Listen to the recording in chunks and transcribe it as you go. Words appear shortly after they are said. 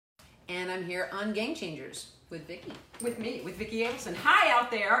and I'm here on Game Changers with Vicki. With me, with Vicki Abelson. Hi out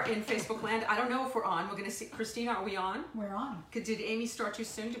there in Facebook land. I don't know if we're on. We're going to see. Christina, are we on? We're on. Did Amy start too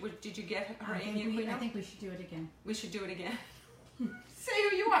soon? Did you get her Amy and Aquino? I think we should do it again. We should do it again. Say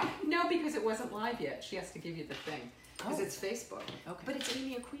who you are. No, because it wasn't live yet. She has to give you the thing. Because it's Facebook. Okay. But it's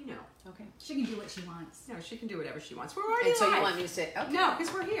Amy Aquino. Okay. She can do what she wants. No, she can do whatever she wants. We're already And so live. you want me to say, okay. No,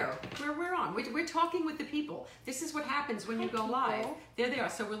 because we're here. We're on. We're talking with the people. This is what happens when you go live. There they are.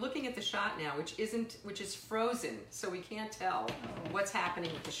 So we're looking at the shot now, which is frozen, so we can't tell what's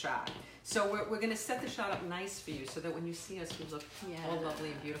happening with the shot. So we're going to set the shot up nice for you, so that when you see us, we look all lovely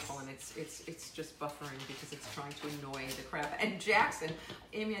and beautiful, and it's just buffering because it's trying to annoy the crap. And Jackson,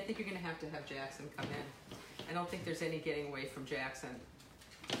 Amy, I think you're going to have Jackson come in. I don't think there's any getting away from Jackson.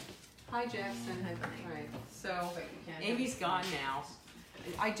 Hi, Jackson. Hi, Bunny. All right. So Amy's gone now.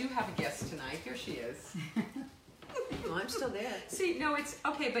 I do have a guest tonight. Here she is. Well, I'm still there. See, no, it's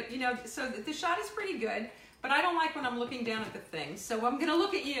okay, but so the shot is pretty good, but I don't like when I'm looking down at the thing. So I'm gonna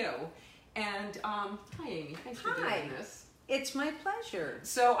look at you. And hi, Amy. Thanks for doing this. It's my pleasure.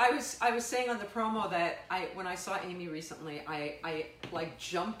 So I was saying on the promo that when I saw Amy recently, I like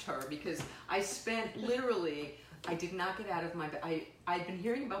jumped her because I spent literally, I did not get out of my bed. I'd been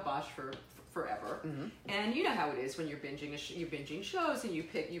hearing about Bosch for forever, and you know how it is when you're binging you're binging shows and you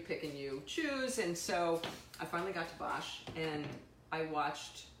pick and you choose. And so I finally got to Bosch and I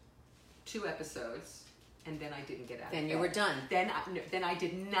watched 2 episodes. And then I didn't get out of bed. Then you were done. Then I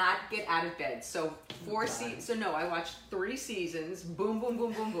did not get out of bed. So 4 seasons. So no, I watched 3 seasons. Boom, boom,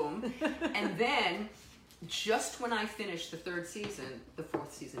 boom, boom, boom. And then, just when I finished the 3rd season, the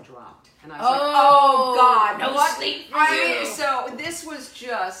 4th season dropped, and I was like, "Oh God, no what?" sleep for you. So this was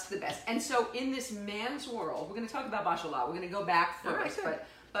just the best. And so in this man's world, we're going to talk about Bosch a lot. We're going to go back first,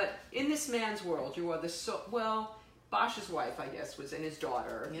 but in this man's world, you are Bosch's wife, I guess, was, and his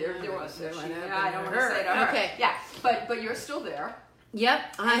daughter. Yeah, there was. I don't want to say to her. Okay. Yeah, but you're still there.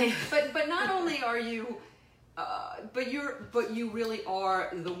 Yep. But not only are you, but you really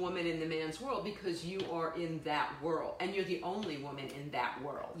are the woman in the man's world because you are in that world, and you're the only woman in that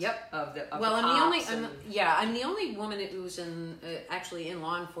world. Yep. I'm the only woman who's actually in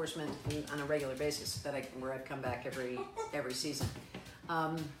law enforcement on a regular basis where I've come back every season.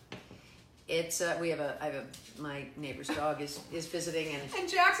 My neighbor's dog is visiting, and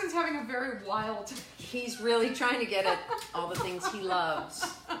Jackson's having a very wild. He's really trying to get at all the things he loves.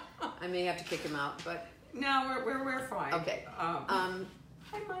 I may have to kick him out, but no, we're fine. Okay. Hi,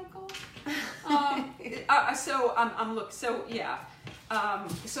 Michael.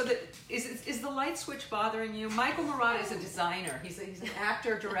 Is the light switch bothering you? Michael Murata is a designer. He's an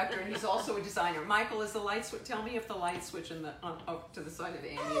actor, director, and he's also a designer. Michael, is the light switch? Tell me if the light switch to the side of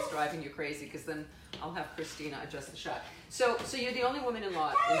Amy is driving you crazy, because then I'll have Christina adjust the shot. So you're the only woman in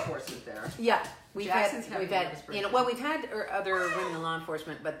law enforcement there. Yeah, we've had other women in law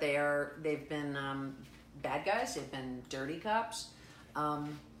enforcement, but they've been bad guys. They've been dirty cops.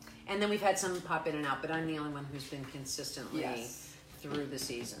 And then we've had some pop in and out, but I'm the only one who's been consistently through the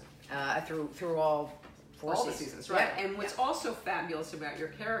season, through all 4 seasons. The seasons, right? Yeah. And what's also fabulous about your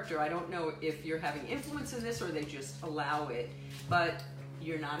character, I don't know if you're having influence in this or they just allow it, but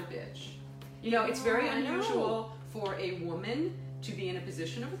you're not a bitch. It's very unusual for a woman to be in a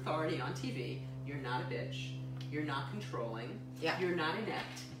position of authority on TV. You're not a bitch. You're not controlling. Yeah. You're not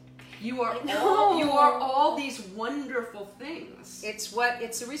inept. You are all these wonderful things. It's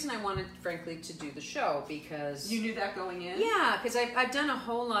the reason I wanted, frankly, to do the show, because you knew that going in. Yeah, because I've done a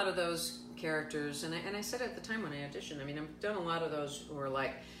whole lot of those characters, and I said at the time when I auditioned, I've done a lot of those who are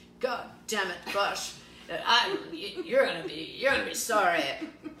like, God damn it, Bosch, you're gonna be sorry.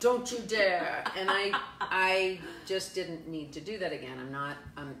 Don't you dare. And I just didn't need to do that again.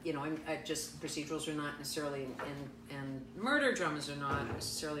 Procedurals are not necessarily, and murder dramas are not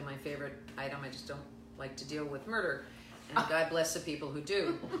necessarily my favorite item. I just don't like to deal with murder. And God bless the people who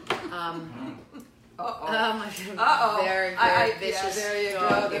do. Very, very vicious. Yeah, there you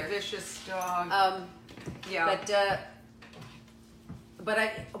go, the vicious dog. But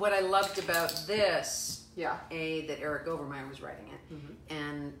what I loved about this, that Eric Overmyer was writing it,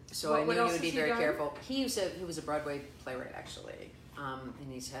 and so I knew he would be very careful. He was a Broadway playwright, actually,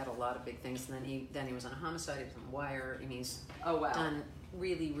 and he's had a lot of big things. And then he was on Homicide, he was on Wire, and he's done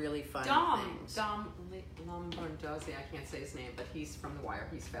really, really fun things. Dom Lombardozzi, I can't say his name, but he's from The Wire.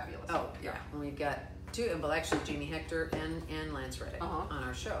 He's fabulous. Oh, yeah. And we've got 2, well, actually, Jamie Hector and Lance Reddick on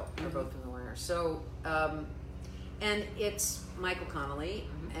our show. They're both from The Wire. So, and it's Michael Connelly,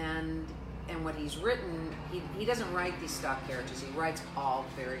 and what he's written, he doesn't write these stock characters. He writes all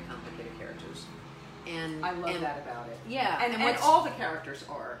very complicated characters. And I love that about it. Yeah, and all the characters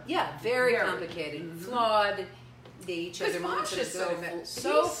are. Yeah, very complicated, flawed. They each have their moments that are good.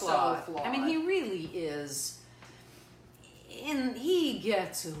 So flawed. I mean, he really is. He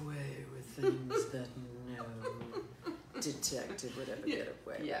gets away with things that no detective would ever get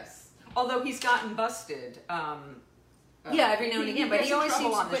away with. Yes. Although he's gotten busted. Every now and again, but he always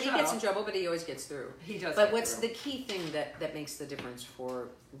seems. But he gets in trouble, but he always gets through. He does. But what's the key thing that makes the difference for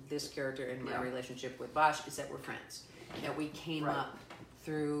this character and my relationship with Bosch is that we're friends. That we came up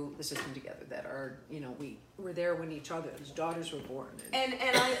through the system together. That are we were there when each other's daughters were born. And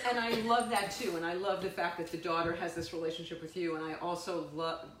I love that too. And I love the fact that the daughter has this relationship with you. And I also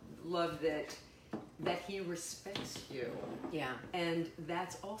love that he respects you. Yeah. And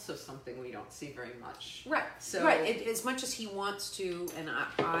that's also something we don't see very much. Right. So as much as he wants to, and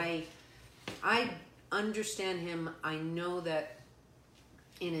I understand him. I know that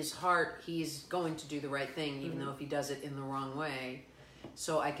in his heart he's going to do the right thing, even though if he does it in the wrong way.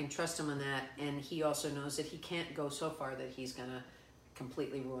 So I can trust him on that. And he also knows that he can't go so far that he's going to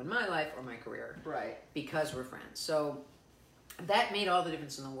completely ruin my life or my career. Right. Because we're friends. So that made all the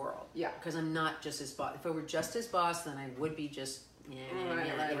difference in the world. Yeah. Because I'm not just his boss. If I were just his boss, then I would be just,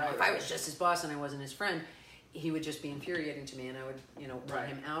 if I was just his boss and I wasn't his friend, he would just be infuriating to me and I would, run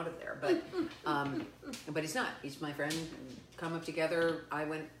him out of there. But he's not. He's my friend. Come up together. I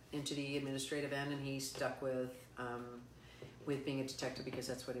went into the administrative end and he stuck with being a detective because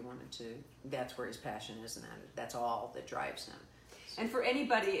that's what he wanted to, that's where his passion is and that's all that drives him. And for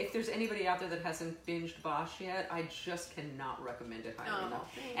anybody, if there's anybody out there that hasn't binged Bosch yet, I just cannot recommend it highly enough.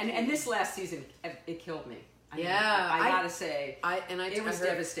 And this last season, it killed me. I gotta say, it was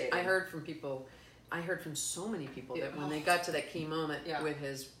devastating. I heard from so many people that when they got to that key moment with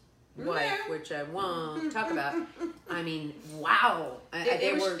his wife, which I won't talk about, I mean, wow.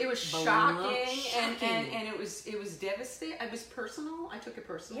 It was shocking and it was devastating. It was personal. I took it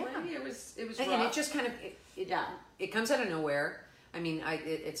personally. Yeah. It was rough. And it just kind of, it comes out of nowhere. I mean,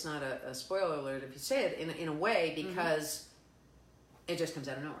 it's not a spoiler alert if you say it in a way because it just comes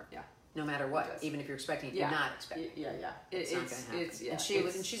out of nowhere. Yeah. No matter what, even if you're expecting it, you're not expecting it. It's not going to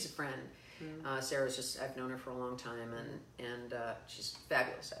happen. And she's a friend. Sarah's I've known her for a long time, and she's a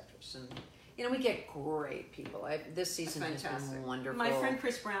fabulous actress. And we get great people. This season has been wonderful. My friend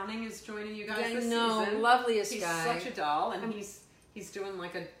Chris Browning is joining you guys this season. Loveliest he's guy. He's such a doll, and he's doing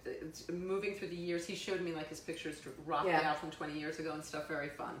moving through the years. He showed me his pictures rocked out from 20 years ago and stuff. Very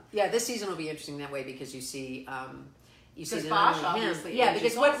fun. Yeah, this season will be interesting that way because you see. You see Bosch, obviously. Yeah,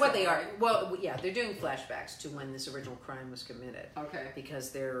 because what they are. Well, they're doing flashbacks to when this original crime was committed. Okay. Because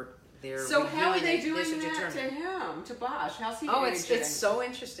they're. So how are they doing that to him, to Bosch? How's he aging? It's so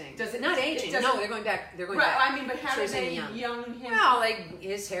interesting. Does it not aging? No, they're going back. They're going back. I mean, but how do they young him? Well,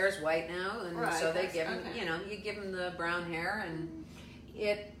 his hair is white now, and so they give him. You give him the brown hair, and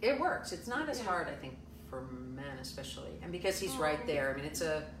it works. It's not as hard, I think, for men especially, and because he's right there. I mean, it's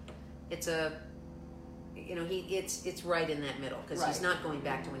right in that middle because he's not going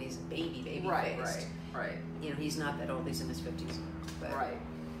back to when he's baby faced. Right. He's not that old. He's in his 50s. Right.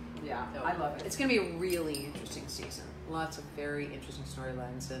 Yeah, so I love it. It's going to be a really interesting season. Lots of very interesting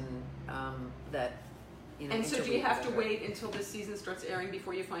storylines, and that And so, do you have to wait until this season starts airing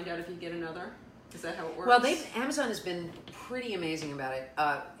before you find out if you get another? Is that how it works? Well, Amazon has been pretty amazing about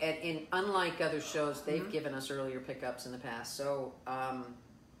it. Unlike other shows, they've given us earlier pickups in the past. So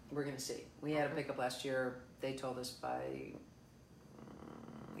we're going to see. We had a pickup last year. They told us by,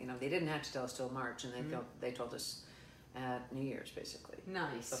 they didn't have to tell us till March, and they told us at New Year's, basically.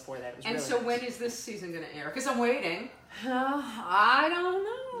 Nice. Before that, it was and really so nice. When is this season going to air? Because I'm waiting. I don't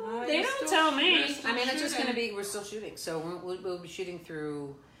know. They don't tell me. I mean, it's just going to be, we're still shooting. So we'll be shooting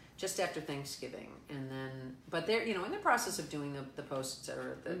through just after Thanksgiving. And then, but they're, in the process of doing the posts, et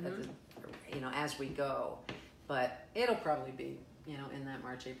cetera, as we go. But it'll probably be, in that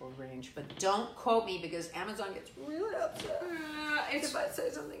March, April range. But don't quote me because Amazon gets really upset if I say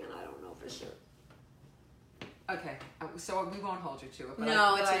something and I don't know for sure. Okay, so we won't hold you to it. But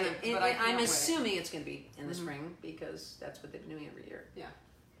no, I'm assuming it's going to be in the spring because that's what they've been doing every year. Yeah,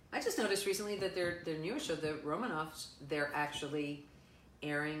 I just noticed recently that their newest show, the Romanovs, they're actually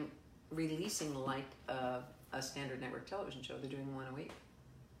releasing like a standard network television show. They're doing one a week.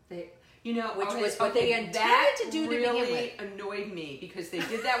 Which was what they intended to do to begin with. That really annoyed me because they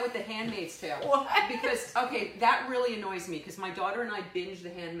did that with The Handmaid's Tale. What? Because, that really annoys me because my daughter and I binged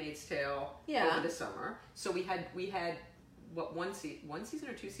The Handmaid's Tale over the summer. So we had what, one season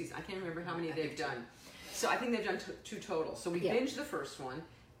or 2 seasons? I can't remember how many they've done. So I think they've done 2 total. So we binged the first one.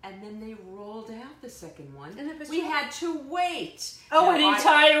 And then they rolled out the second one. And we had to wait. An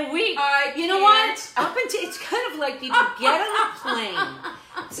entire week. You know what? Up until it's kind of like people get on a plane.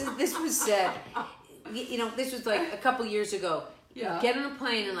 So this was said. You know, this was like a couple years ago. Yeah. Get on a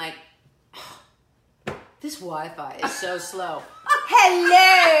plane and like, this Wi-Fi is so slow.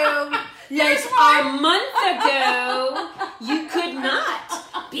 Hello. Like a month ago, you could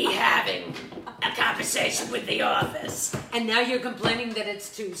not be having a conversation with the office, and now you're complaining that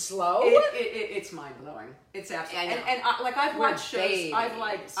it's too slow. It's mind blowing. It's absolutely. And like I've watched shows. Babies.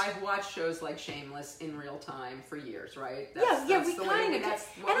 I've watched shows like Shameless in real time for years. Right? We kind of.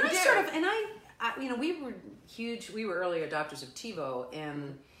 You know, we were huge. We were early adopters of TiVo,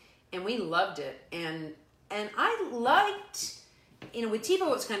 and we loved it, and I liked. You know, with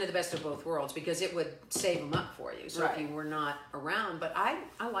TiVo, it's kind of the best of both worlds because it would save them up for you. So if you were not around, but I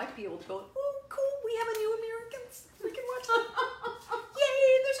like to be able to go, oh, cool, we have a New Americans. We can watch it.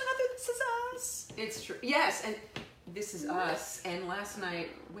 Yay, there's another This Is Us. It's true. Yes, and This Is Us. And last night,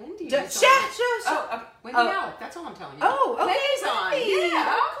 Wendy. Wendy Alec. That's all I'm telling you. Oh, okay. Wendy's on.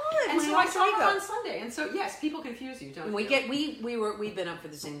 Yeah. Good. And so I saw her on Sunday. And so, yes, people confuse you, don't you? We've been up for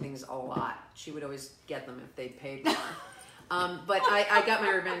the same things a lot. She would always get them if they paid more. But I got my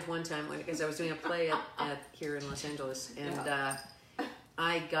revenge one time because I was doing a play at here in Los Angeles, and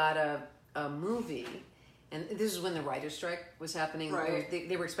I got a movie, and this is when the writer's strike was happening. Right.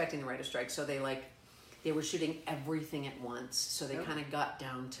 They were expecting the writer's strike, so they were shooting everything at once, so they kind of got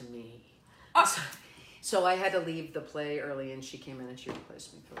down to me. So I had to leave the play early, and she came in and she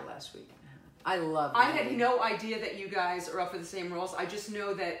replaced me for the last week. I love it. I had no idea that you guys are up for the same roles. I just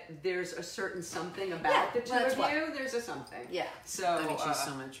know that there's a certain something about the two of you. There's a something. Yeah. So I mean, she's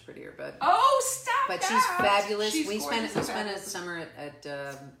so much prettier, but stop! But she's fabulous. She's we spent a summer at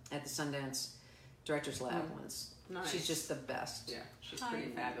the Sundance Directors Lab once. Nice. She's just the best. Yeah, she's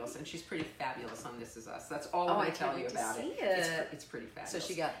pretty fabulous, and she's pretty fabulous on This Is Us. That's all I want to tell you about it. It's pretty fabulous. So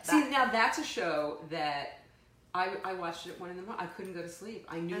she got that. See, now that's a show that. I watched it at 1 a.m. I couldn't go to sleep.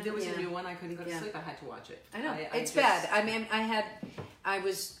 I knew there was a new one. I couldn't go to sleep. I had to watch it. I know. It's bad. I mean,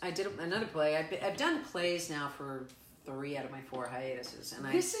 I did another play. I've done plays now for 3 out of my 4 hiatuses, and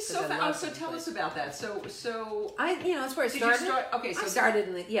this is so fun. So tell us about that. So that's where I started. I started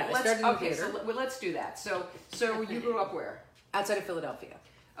in the theater. So let's do that. So you grew up where? Outside of Philadelphia.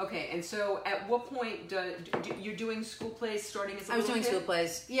 Okay, and so at what point you're doing school plays starting as a little kid? I was doing school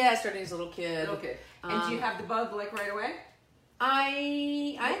plays. Yeah, starting as a little kid. Okay. And do you have the bug like right away?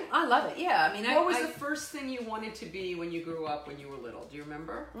 I love it. Yeah, I mean, what was the first thing you wanted to be when you grew up? When you were little, do you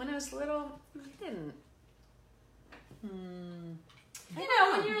remember? When I was little, I didn't. You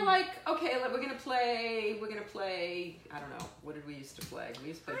know, when you're like, okay, we're gonna play. I don't know. What did we used to play? We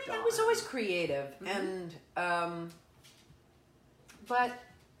used to play. I was always creative, and but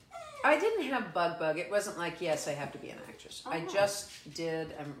I didn't have bug. It wasn't like, yes, I have to be an actress. I just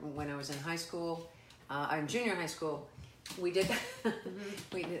did when I was in high school. I'm junior high school. We did.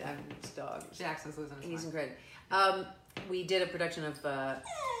 We did. This dog. Jackson's losing his mind. He's great. We did a production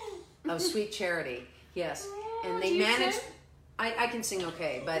of Sweet Charity. Yes, and they managed. I can sing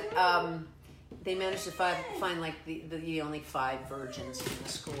okay, but they managed to find like the only 5 virgins in the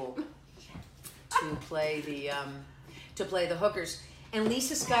school to play the hookers. And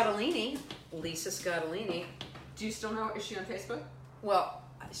Lisa Scottolini. Do you still know? Is she on Facebook? Well,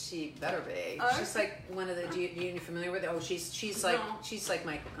 she better be. She's like one of the. Do you familiar with her? Oh, she's like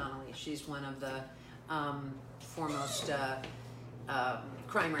Michael Connelly. She's one of the foremost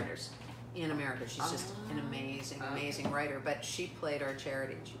crime writers in America. She's just an amazing writer. But she played our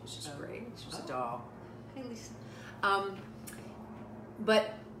charity, and she was just great. She was a doll. Hey, Lisa.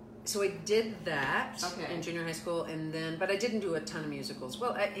 But. So I did that in junior high school, but I didn't do a ton of musicals.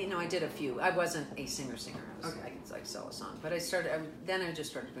 Well, I did a few. I wasn't a singer. I could sell a song, but I just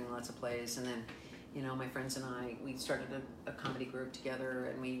started doing lots of plays, and then, my friends and we started a comedy group together,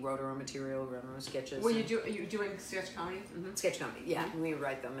 and we wrote our own material, wrote our own sketches. Were you doing sketch comedy? Mm-hmm. Sketch comedy, yeah. Mm-hmm. We would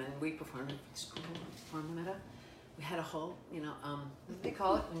write them, and we performed in school. We had a whole, what they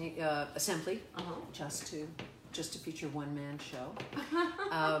call it, assembly, just to feature one-man show.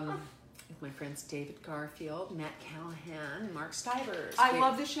 With my friends David Garfield, Matt Callahan, Mark Stivers. I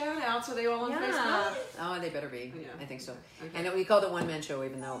love the shout-outs. Are they all on Facebook? Oh, they better be. Yeah. I think so. Okay. And we called it one-man show,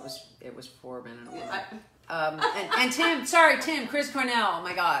 even though it was 4 men and a woman. And Tim, Chris Cornell. Oh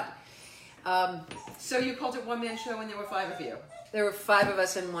my God. So you called it one-man show, and there were 5 of you. There were 5 of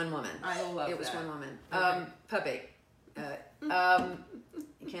us and 1 woman. I love it. It was that. 1 woman. Okay. Puppy.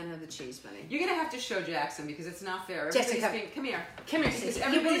 You can't have the cheese bunny. You're gonna have to show Jackson because it's not fair. Jackson, come here. Come here. Because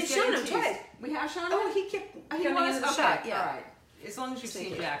everybody's shown getting him twice. We have shown him. Oh, he kept coming in the shot. Yeah. All right. as long as you've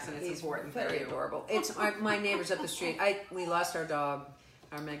seen Jackson, it's important. Very adorable. It's my neighbors up the street. We lost our dog,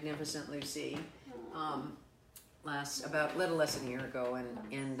 our magnificent Lucy, about a little less than a year ago,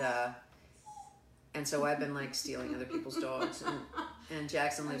 and so I've been like stealing other people's dogs, and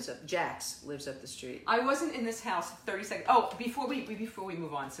Jax lives up the street. I wasn't in this house 30 seconds. Oh, before we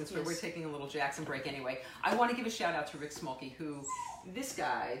move on, since we're taking a little Jackson break anyway, I want to give a shout out to Rick Smolke, who, this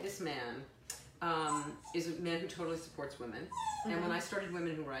man, is a man who totally supports women. Mm-hmm. And when I started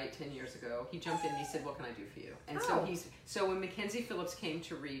Women Who Write 10 years ago, he jumped in and he said, "What can I do for you?" And so when Mackenzie Phillips came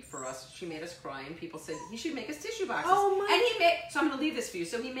to read for us, she made us cry, and people said he should make us tissue boxes. So I'm going to leave this for you.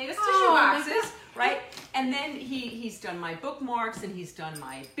 So he made us tissue boxes, right? And then he's done my bookmarks, and he's done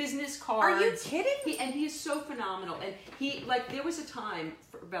my business cards. Are you kidding? And he is so phenomenal. And there was a time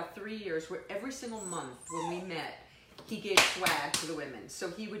for about 3 years where every single month when we met, he gave swag to the women. So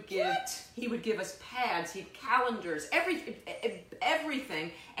he would give us pads, calendars,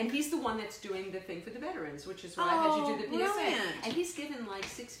 everything. And he's the one that's doing the thing for the veterans, which is what I had you do the PSA. Brilliant. And he's given like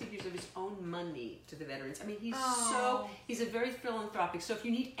 6 figures of his own money to the veterans. I mean, he's a very philanthropic. So if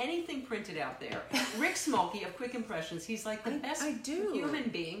you need anything printed out there, Rick Smolke of Quick Impressions, he's like the best human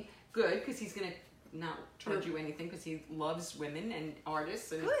being. Good, because he's going to not charge you anything, because he loves women and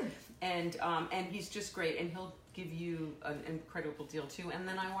artists. And he's just great, and he'll give you an incredible deal too. And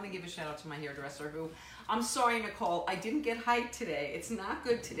then I want to give a shout out to my hairdresser, who, I'm sorry, Nicole, I didn't get height today. It's not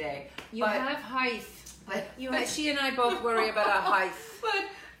good today. You have height. She and I both worry about our height.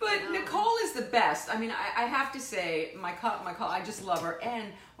 But Nicole is the best. I mean, I have to say, my I just love her.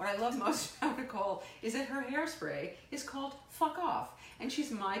 And what I love most about Nicole is that her hairspray is called Fuck Off. And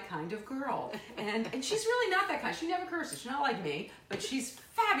she's my kind of girl. And she's really not that kind. She never curses. She's not like me, but she's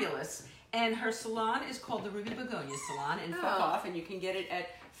fabulous. And her salon is called the Ruby Begonia Salon in Fuck Off, and you can get it at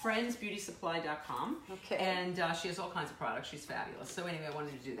friendsbeautysupply.com. Okay. And she has all kinds of products. She's fabulous. So anyway, I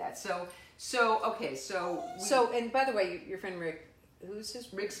wanted to do that. So and by the way, your friend Rick, who's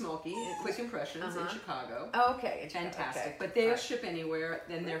his? Rick Smolke at Quick Impressions in Chicago. Oh, okay. Fantastic. Okay. But they'll ship anywhere,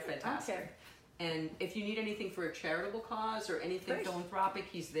 then they're fantastic. Okay. And if you need anything for a charitable cause or anything philanthropic,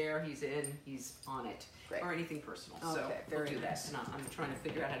 he's there, he's on it. Great. Or anything personal. So we'll do that. And I'm trying to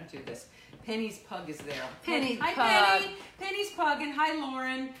figure out how to do this. Penny's Pug is there. Hi, Penny. Penny's Pug, and hi,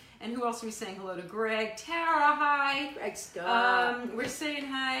 Lauren. And who else are we saying hello to? Greg. Tara, hi. Greg's we're saying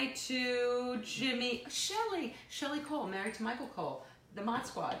hi to Jimmy. Shelley Cole, married to Michael Cole. The Mod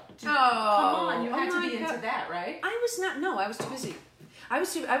Squad. Come on, you had to be into that, right? I was not. No, I was too busy. I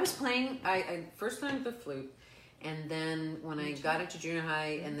was playing. I first learned the flute, and then when I got into junior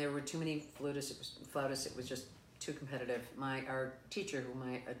high, and there were too many flautists, it was just too competitive. Our teacher, whom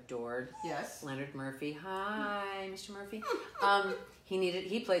I adored, Leonard Murphy. Hi, Mr. Murphy.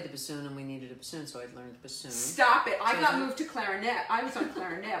 He played the bassoon, and we needed a bassoon, so I learned the bassoon. Stop it! I got moved to clarinet. I was on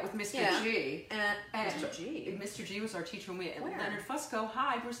clarinet with Mr. G. Mr. G. Mr. G was our teacher. Leonard Fusco.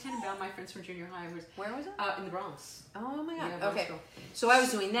 Hi, Bruce Tenenbaum, my friends from junior high. Where was it? In the Bronx. Oh my God. Yeah, okay. So I was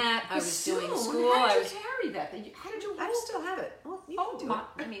doing that. I was doing school. How did you carry that? How did you? I still have it. Well, you can do it.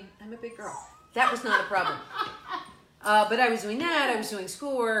 I mean, I'm a big girl. That was not a problem. But I was doing that. I was doing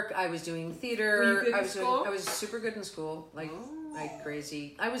schoolwork. I was doing theater. Were you good in school? I was super good in school, like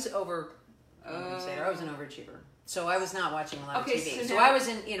crazy. I was I was an overachiever, so I was not watching a lot of TV. So I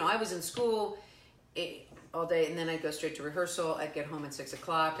was in school all day, and then I'd go straight to rehearsal. I'd get home at 6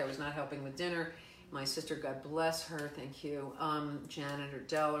 o'clock. I was not helping with dinner. My sister, God bless her, thank you, Janet or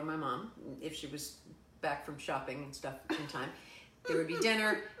Dell or my mom, if she was back from shopping and stuff in time, there would be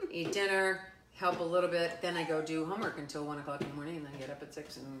dinner, eat dinner, help a little bit, then I go do homework until 1 o'clock in the morning, and then get up at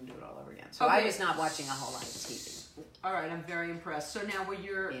 6 and do it all over again. So I was not watching a whole lot of TV. All right, I'm very impressed. So now,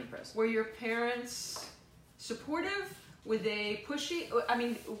 were your parents supportive? Were they pushy? I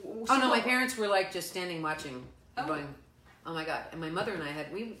mean, my parents were like just standing watching, going, "Oh my God!" And my mother and I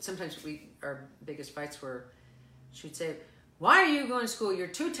sometimes our biggest fights were, she would say, "Why are you going to school? You're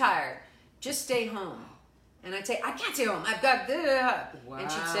too tired. Just stay home." And I'd say, "I can't stay home. I've got the." Wow.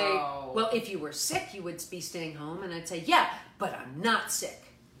 And she'd say, "Well, if you were sick, you would be staying home." And I'd say, "Yeah, but I'm not sick."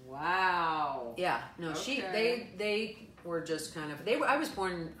 Wow. Yeah. No, they were just kind of, I was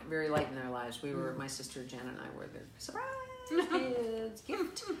born very late in their lives. We were, my sister Jen and I were the surprise kids,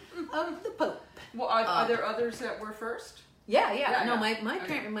 gift of the Pope. Well, are there others that were first? Yeah. No,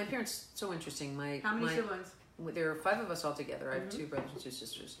 my parents, so interesting. How many siblings? There are 5 of us all together. I have 2 brothers and 2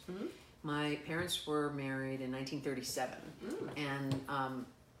 sisters. Mm-hmm. My parents were married in 1937, and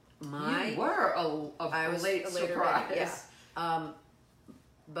you were a late surprise. Yeah.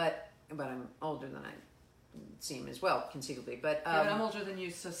 But I'm older than I seem as well, conceivably. But I'm older than you,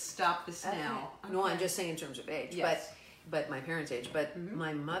 so stop this now. No, I'm just saying in terms of age. Yes. but my parents' age. But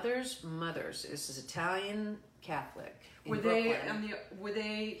my mother's is Italian Catholic. Were they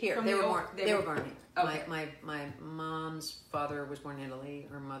here? From they were born here. Okay. My mom's father was born in Italy.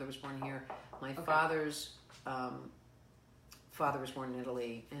 Her mother was born here. My father's father was born in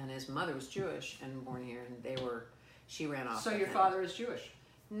Italy, and his mother was Jewish and born here. And she ran off. So your father is Jewish.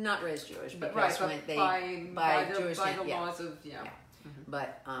 Not raised Jewish, but because by the laws of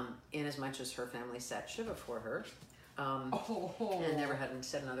But in as much as her family sat Shiva for her, and never hadn't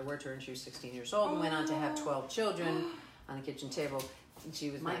said another word to her, and she was 16 years old and went on to have 12 children on the kitchen table. And she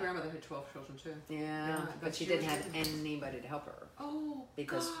was my grandmother had 12 children too. Yeah, but she didn't have anybody to help her. Oh,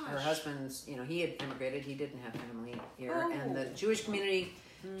 because her husband's, he had immigrated. He didn't have family here, and the Jewish community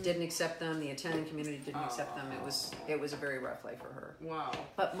didn't accept them. The Italian community didn't accept them. It was a very rough life for her. Wow.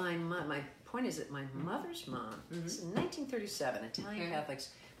 But my point is that my mother's mom, this is 1937, Italian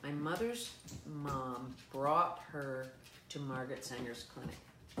Catholics. My mother's mom brought her to Margaret Sanger's clinic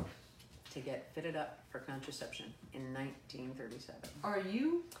to get fitted up for contraception in 1937. Are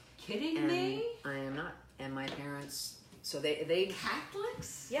you kidding me? I am not. And my parents, so they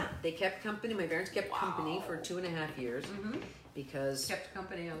Catholics? Yeah, they kept company. My parents kept company for 2.5 years because kept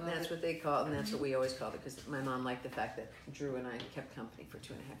company. I love that's what they call it, and that's what we always called it, because my mom liked the fact that Drew and I kept company for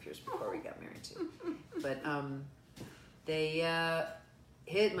 2.5 years before we got married too. But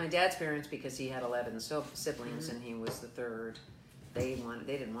my dad's parents, because he had 11 siblings and he was the third, they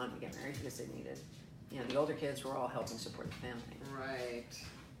didn't want to get married because they needed, the older kids were all helping support the family. Right.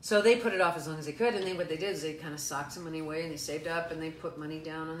 So they put it off as long as they could, and what they did is they kind of socked some money away, and they saved up, and they put money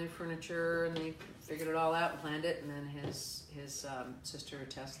down on their furniture, and they figured it all out and planned it. And then his sister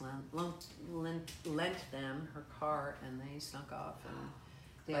Tess lent them her car, and they snuck off.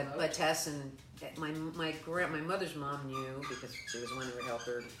 But Tess and my mother's mom knew, because she was the one who would help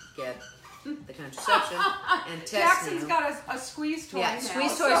her get the contraception. And Tess Jackson's knew. got a squeeze toy. Yeah,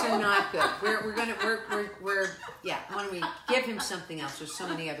 squeeze toys are not good. Why don't we give him something else? There's so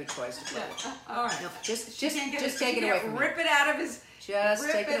many other toys to play with. All right. No, just take it away from him. Rip it out of his. Just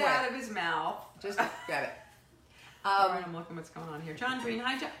rip take it it away. out of his mouth. Just grab it. All right, I'm looking what's going on here. John Green,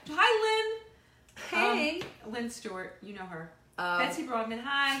 hi, hi, Lynn. Hey, Lynn Stewart, you know her. Betsy Broadman,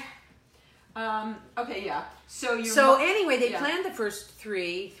 hi. Okay, yeah. So anyway, they planned the first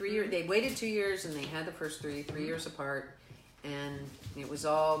three years. They waited 2 years, and they had the first 3 years apart, and it was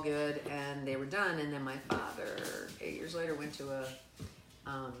all good, and they were done. And then my father, 8 years later, went to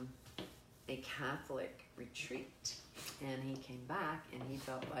a Catholic retreat, and he came back, and he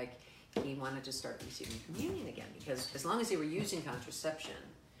felt like he wanted to start receiving communion again, because as long as they were using contraception,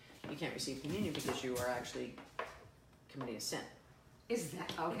 you can't receive communion because you are actually committing a sin. Is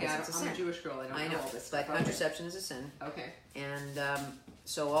that okay? I'm a Jewish girl. I don't know all this but stuff. contraception is a sin. Okay. And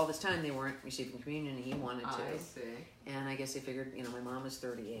so all this time they weren't receiving communion, and he wanted to. I see. And I guess they figured, my mom was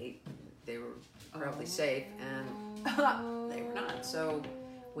 38. They were probably safe, and they were not. So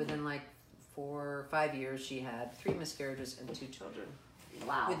within like 4 or 5 years, she had 3 miscarriages and 2 children.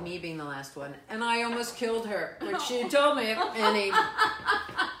 Wow. With me being the last one, and I almost killed her, which she told me.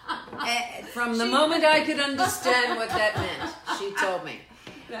 And from the moment I could understand what that meant, she told me.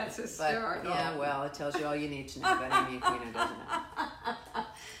 That's hysterical. Yeah, well, it tells you all you need to know about Amy Aquino, doesn't it?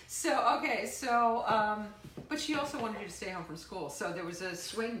 But she also wanted you to stay home from school, so there was a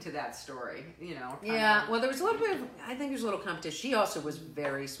swing to that story, Yeah, well, there was a little bit of, I think there's a little competition. She also was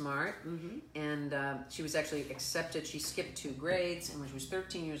very smart, and she was actually accepted. She skipped 2 grades, and when she was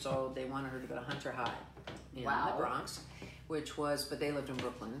 13 years old, they wanted her to go to Hunter High in the Bronx, but they lived in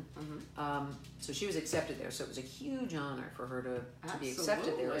Brooklyn. So she was accepted there, so it was a huge honor for her to be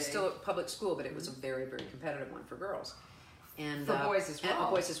accepted there. It was still a public school, but it was a very, very competitive one for girls. And for boys as well. And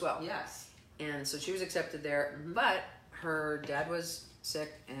boys as well. Yes. And so she was accepted there, but her dad was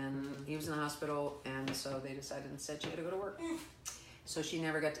sick, and he was in the hospital, and so they decided instead she had to go to work. So she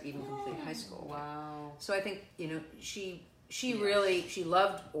never got to even complete high school. Wow. So I think, she really, she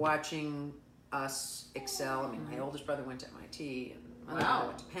loved watching us excel. I mean, my oldest brother went to MIT, and my other brother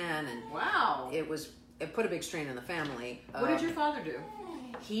went to Penn, and it put a big strain on the family. What did your father do?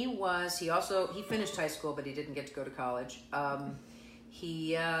 He finished high school, but he didn't get to go to college.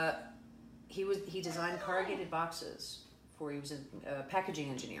 He designed corrugated boxes he was a packaging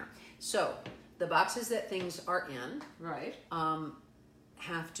engineer. So the boxes that things are in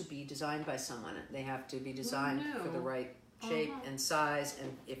have to be designed by someone. They have to be designed for the right shape and size,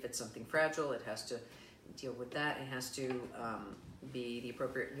 and if it's something fragile, it has to deal with that. It has to be the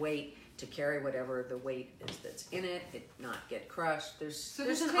appropriate weight to carry whatever the weight is that's in it not get crushed. There's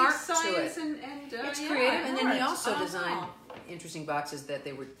an art to it. And it's creative, and then he also designed interesting boxes that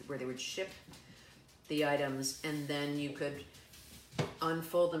they would ship the items, and then you could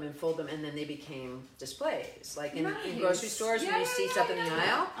unfold them and fold them, and then they became displays. Like in grocery stores, when you see stuff in the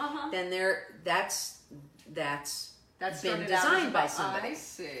aisle, then that's been designed by somebody. I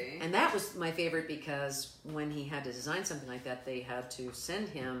see. And that was my favorite, because when he had to design something like that, they had to send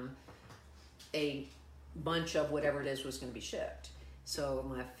him a bunch of whatever it is was going to be shipped. So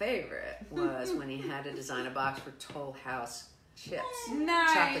my favorite was when he had to design a box for Toll House chips.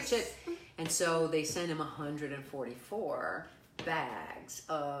 Nice. Chocolate chips. And so they sent him 144 bags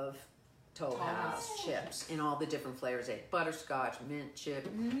of Toll House chips in all the different flavors. They had butterscotch, mint chip.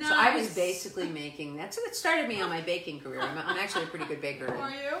 Nice. So I was basically making, that's what started me on my baking career. I'm actually a pretty good baker.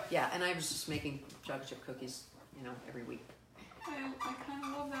 Are you? Yeah, and I was just making chocolate chip cookies, every week. I kind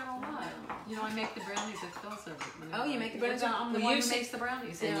of love that a lot. I make the brownies at Phil's every. Oh, you make the brownies? I'm the one who makes the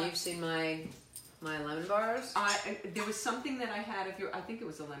brownies. And you've seen my lemon bars? There was something that I had of your. I think it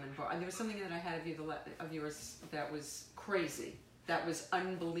was a lemon bar. There was something that I had of yours that was crazy. That was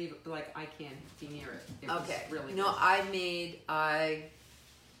unbelievable. Like, I can't be near it. It was really good.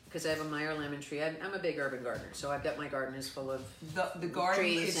 Because I have a Meyer lemon tree. I'm a big urban gardener, so I've got my garden is full of the garden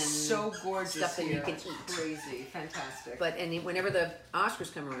trees is and so gorgeous stuff that here. you can eat. Crazy, fantastic. But whenever the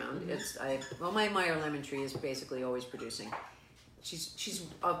Oscars come around, my Meyer lemon tree is basically always producing. She's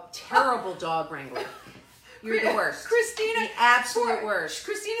a terrible dog wrangler. You're the worst. Christina, the absolute worst.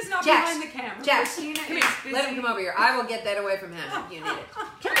 Christina's not Jax, behind the camera. Jax, Christina come is here. busy. Let him come over here. I will get that away from him if you need it. Come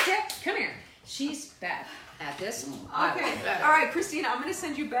here, Jax. Come here. She's bad at this. Okay. All right, Christina, I'm going to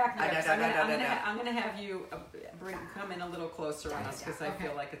send you back next. I'm going to have you come in a little closer on us, because I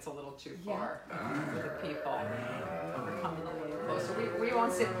feel like it's a little too far for the people. Come in a little closer. We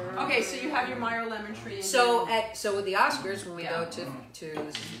won't sit. Okay, so you have your Meyer lemon tree. So with the Oscars, when we go to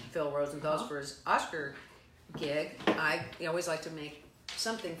Phil Rosenthal's for his Oscar gig, I always like to make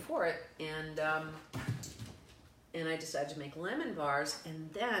something for it, and I decided to make lemon bars, and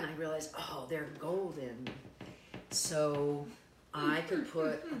then I realized, they're golden, so I could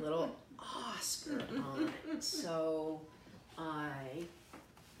put a little Oscar on it. So I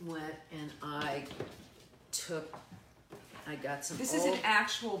went and I got some. This is an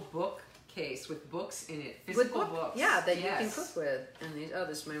actual book case with books in it, physical books. Yeah, that you can cook with. And these,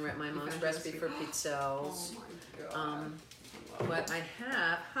 this is my mom's recipe for pizzelles. Oh my God. What I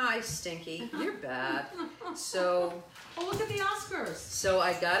have, hi Stinky, you're bad. So, look at the Oscars. So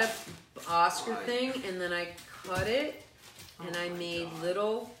I got a Oscar thing, and then I cut it, and I made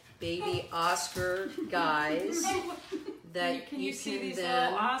little baby Oscar guys that can you see these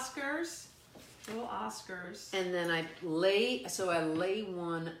then, little Oscars? Little Oscars. And then I lay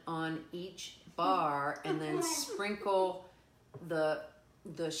one on each bar, and then sprinkle the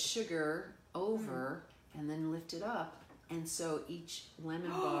sugar over, and then lift it up. And so each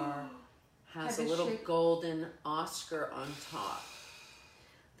lemon bar has a little golden Oscar on top.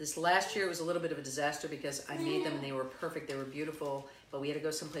 This last year was a little bit of a disaster, because I made them and they were perfect, they were beautiful, but we had to go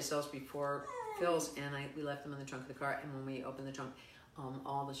someplace else before Phil's, and we left them in the trunk of the car, and when we opened the trunk,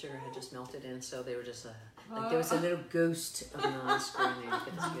 all the sugar had just melted in, so they were just like there was a little ghost of an Oscar in there. You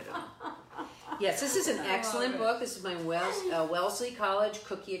couldn't see it at all. Yes, this is an excellent book. This is my Wellesley College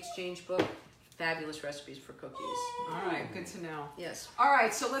Cookie Exchange book. Fabulous recipes for cookies. All right, good to know. Yes. All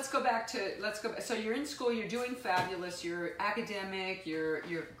right, so let's go back. So you're in school, you're doing fabulous, you're academic, you're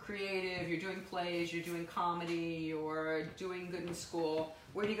creative, you're doing plays, you're doing comedy, you're doing good in school.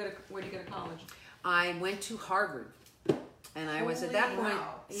 Where do you go to college? I went to Harvard, and I was at that point,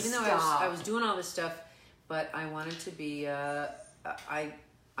 even though I was doing all this stuff, but I wanted to be. I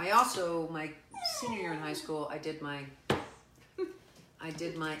also, my senior year in high school, I did my.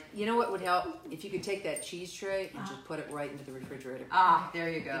 You know what would help? If you could take that cheese tray and just put it right into the refrigerator. There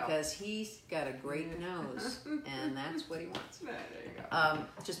you go. Because he's got a great nose, and that's what he wants. There you go.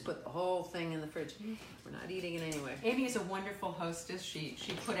 Just put the whole thing in the fridge. We're not eating it anyway. Amy is a wonderful hostess. She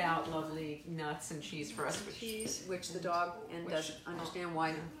put out lovely nuts and cheese for us. Which the dog doesn't understand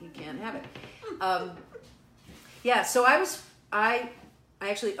why he can't have it. So I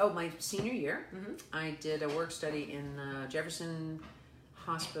actually, my senior year, I did a work study in Jefferson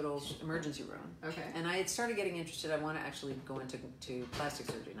Hospital's emergency room. Okay. And I had started getting interested. I want to actually go into plastic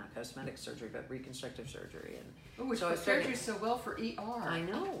surgery, not cosmetic surgery, but reconstructive surgery. And so surgery so well for ER. I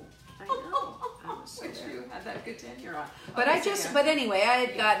know. I was so Which you had that good tenure on. But but anyway, I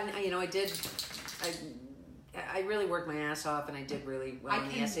had gotten, I really worked my ass off, and I did really well in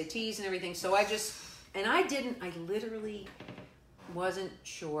the SATs and everything. So I literally wasn't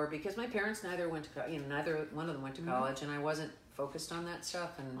sure, because my parents neither one of them went to college, and I wasn't focused on that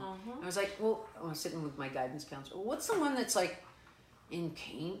stuff, and I was like, I was sitting with my guidance counselor. What's the one that's like in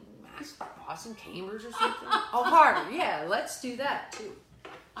ask Boston, Cambridge, or something. Oh, Harvard. Yeah, let's do that too.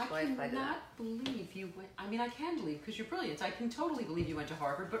 I cannot believe you went. I mean, I can believe because you're brilliant. I can totally believe you went to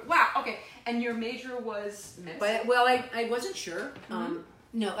Harvard. But wow, okay. And your major was medicine. But well, I wasn't sure.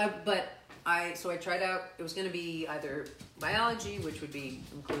 But I tried out. It was going to be either biology, which would be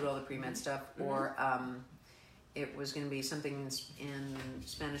include all the pre-med stuff, or it was going to be something in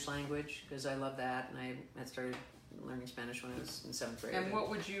Spanish language because I love that, and I had started learning Spanish when I was in 7th grade. And what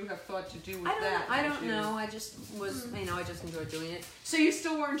would you have thought to do with that? I don't know. I just was, I just enjoyed doing it. So you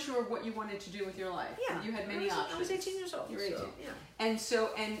still weren't sure what you wanted to do with your life? Yeah. You had many options. I was 18 years old. You were 18. So, yeah. And so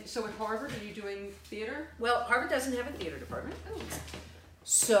at Harvard, are you doing theater? Well, Harvard doesn't have a theater department. Oh.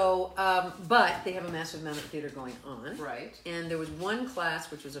 So, but they have a massive amount of theater going on. Right. And there was one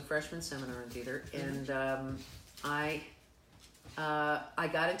class, which was a freshman seminar in theater, and I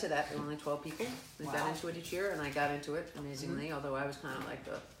got into that. There were only 12 people. We got into it each year, and I got into it amazingly. Although I was kind of like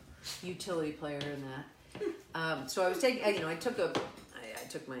the utility player in that. So I was taking. I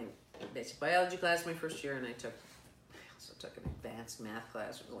took my basic biology class my first year, and I also took an advanced math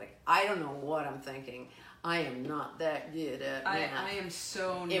class. It was like, I don't know what I'm thinking. I am not that good at math. I am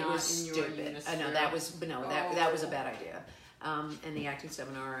so not it was in your stupid. unit. I know that was, but no, that was a bad idea. And the acting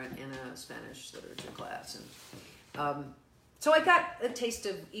seminar and a Spanish literature class, and so I got a taste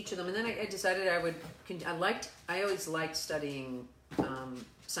of each of them, and then I decided I always liked studying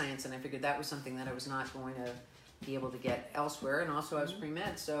science, and I figured that was something that I was not going to be able to get elsewhere, and also I was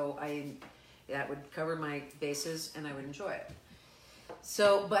pre-med, so that would cover my bases, and I would enjoy it.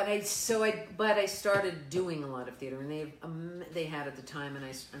 But I started doing a lot of theater, and they had at the time, and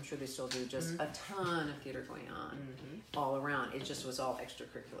I'm sure they still do, just a ton of theater going on all around. It just was all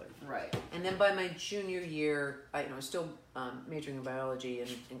extracurricular. Right. And then by my junior year, I was still majoring in biology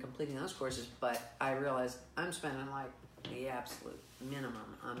and completing those courses, but I realized I'm spending like the absolute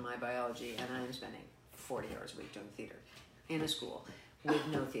minimum on my biology, and I'm spending 40 hours a week doing theater in a school with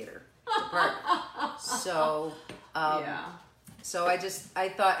no theater department. So So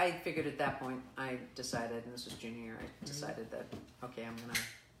I figured at that point, I decided, and this was junior year, I decided that, okay,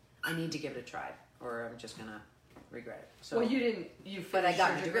 I need to give it a try, or I'm just gonna regret it. So, well, you finished but I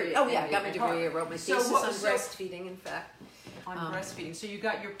got my degree. Oh yeah, I got my degree. I wrote my thesis on breastfeeding, in fact. On breastfeeding. So you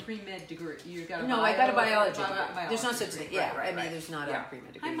got your pre-med degree. You got I got a biology degree. There's no such degree. thing. Yeah, I mean, there's not a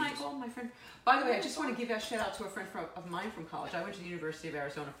pre-med degree. Hi, Michael, my friend. By the way, I just want to give a shout out to a friend of mine from college. I went to the University of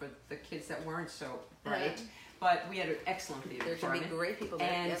Arizona for the kids that weren't so bright. But we had an excellent theater department. There can be great people there.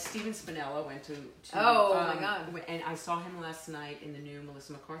 And Steven Spinella went to oh my God! And I saw him last night in the new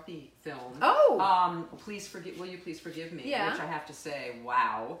Melissa McCarthy film. Oh! Will you please forgive me? Yeah. Which I have to say,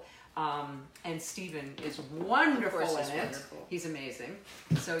 wow. And Steven is wonderful in it. Wonderful. He's amazing.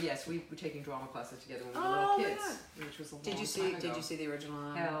 So yes, we were taking drama classes together when we were little kids, which was a long time ago. Did you see the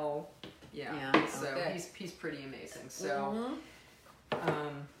original? Hell, yeah. So okay. he's pretty amazing. So.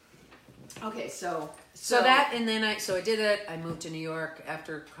 Okay, so that, and then I did it. I moved to New York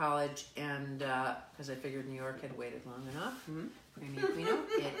after college, and because I figured New York had waited long enough.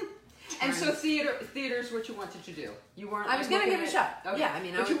 And so theater's what you wanted to do. You weren't. I was going to give it a shot. Okay. Yeah,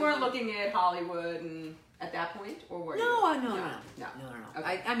 but you weren't looking at Hollywood and at that point, or were you? No.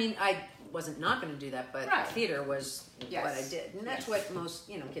 Okay. I mean, I wasn't not going to do that, but theater was what I did, and that's what most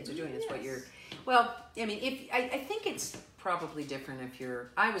kids are doing. That's what you're. Well, I mean, I think it's probably different if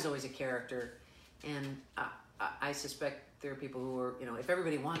you're. I was always a character, and I suspect there are people who are. If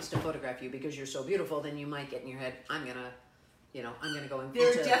everybody wants to photograph you because you're so beautiful, then you might get in your head, I'm gonna go into film.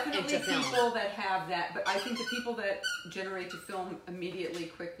 There are definitely people that have that, but I think the people that generate to film immediately,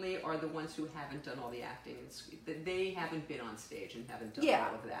 quickly, are the ones who haven't done all the acting. They haven't been on stage and haven't done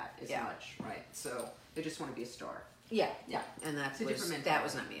all of that as much, right? So they just want to be a star. Yeah, and that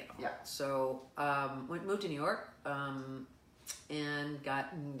was not me at all. Yeah. So moved to New York, and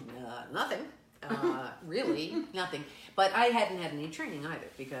got nothing, really nothing. But I hadn't had any training either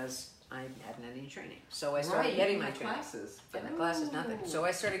because I hadn't had any training. So I started getting my training. Classes. Yeah, the classes, nothing. So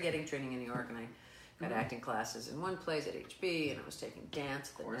I started getting training in New York, and I got acting classes in one place at HB, and I was taking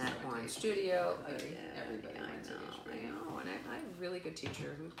dance at the Nat Horn Studio. Everybody went to HB. I know, and I had a really good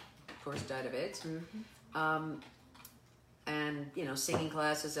teacher who, of course, died of AIDS. And singing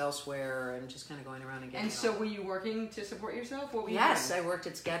classes elsewhere, and just kind of going around and getting. And so, were you working to support yourself? What were you Yes, doing? I worked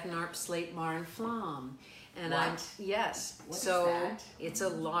at Skadden Arps, Slate, Marr and Flom. And What? Yes. What is so that? It's a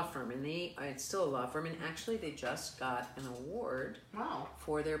law firm, and it's still a law firm, and actually they just got an award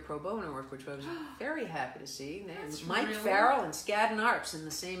for their pro bono work, which I was very happy to see. That's Mike really... Farrell and Skadden Arps in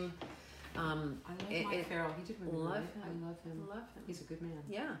the same I love Mike Farrell. He did really love well. him. I love him. Love him. He's a good man.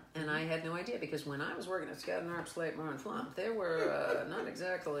 Yeah, and I had no idea because when I was working at Skadden Arps, Slate, Moore, and Flump, they were not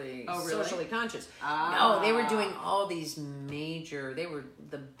exactly socially conscious. No, they were doing all these major. They were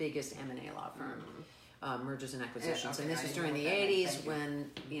the biggest M&A law firm. Mergers and acquisitions, and this was during the 80s when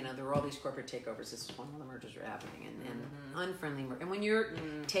there were all these corporate takeovers. This is when all the mergers were happening, and unfriendly and when you're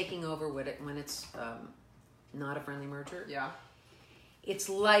taking over when it's not a friendly merger, it's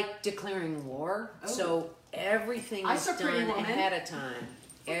like declaring war. So everything's done ahead of time.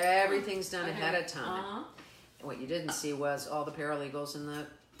 Everything's done ahead of time. And what you didn't see was all the paralegals and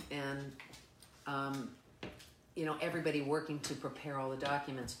everybody working to prepare all the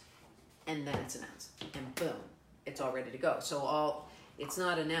documents. And then it's announced, and boom, it's all ready to go. So it's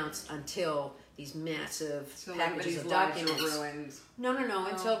not announced until these massive packages of documents. No,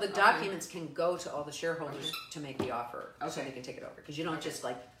 until the documents can go to all the shareholders to make the offer, so they can take it over. Because you don't just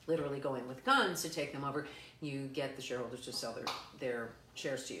literally go in with guns to take them over. You get the shareholders to sell their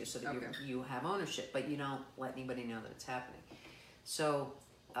shares to you, so that you have ownership, but you don't let anybody know that it's happening. So.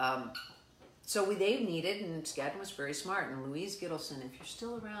 They needed, and Skadden was very smart. And Louise Gittleson, if you're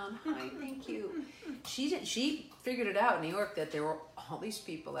still around, hi, thank you. She figured it out in New York that there were all these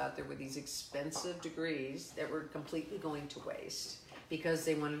people out there with these expensive degrees that were completely going to waste because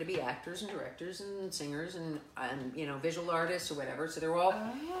they wanted to be actors and directors and singers and visual artists or whatever. So they were all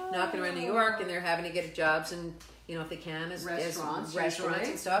knocking around New York, and they're having to get jobs and if they can as restaurants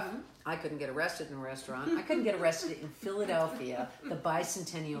and stuff. I couldn't get arrested in a restaurant. I couldn't get arrested in Philadelphia, the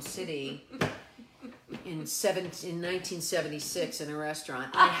bicentennial city, in 1976 in a restaurant.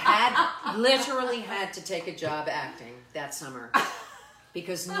 I literally had to take a job acting that summer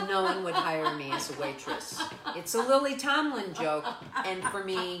because no one would hire me as a waitress. It's a Lily Tomlin joke, and for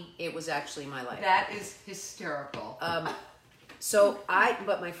me, it was actually my life. That is hysterical.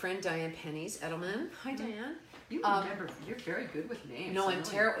 But my friend Diane Pennies Edelman, hi Diane. You remember, you're very good with names. No, I'm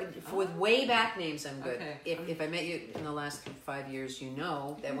terrible. With way back names, I'm good. Okay. If I met you in the last 5 years, you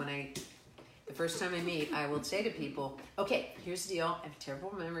know that the first time I meet, I will say to people, okay, here's the deal. I have a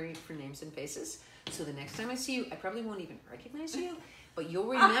terrible memory for names and faces. So the next time I see you, I probably won't even recognize you, but you'll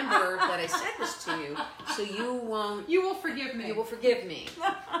remember that I said this to you, so you won't. You will forgive me. You will forgive me.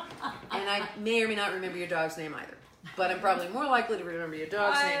 And I may or may so remember your dog's name either. But I'm probably more likely to remember your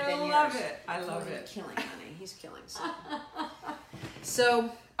dog's name than yours. I love it. He's killing, honey. He's killing. So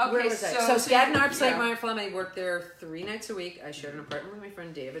where was I? So Skadden Arps, Slate, Meyer, Flum. I worked there 3 nights a week. I shared an apartment with my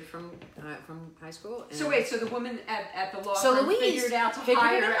friend David from high school. And so the woman at the law firm figured out to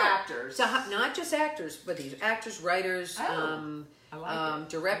hire actors. So not just actors, but these actors, writers,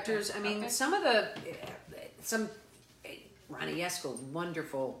 directors. Okay. I mean, Ronnie Yesko,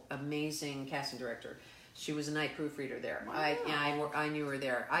 wonderful, amazing casting director. She was a night proofreader there. Wow. I knew her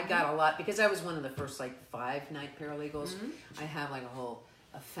there. I got a lot because I was one of the first 5 night paralegals. I have a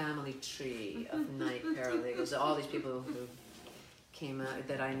family tree of night paralegals. All these people who came out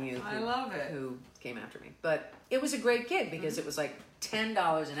that I knew. I love it. Who came after me. But it was a great gig because it was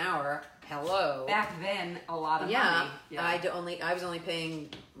 $10 an hour. Hello. Back then, a lot of money. Yeah. I was only paying,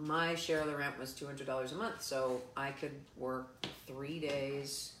 my share of the rent was $200 a month, so I could work 3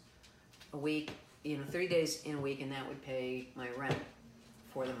 days a week. 3 days in a week, and that would pay my rent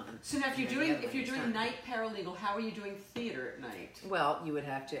for the month. So now, if you're doing night paralegal, how are you doing theater at night? Well, you would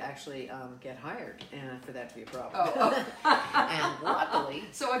have to actually get hired, and for that to be a problem. And luckily,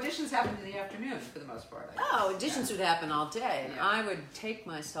 so auditions happen in the afternoon for the most part. Auditions would happen all day, and I would take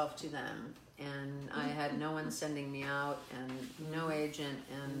myself to them, and I had no one sending me out, and no agent,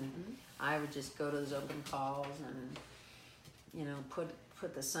 and I would just go to those open calls and put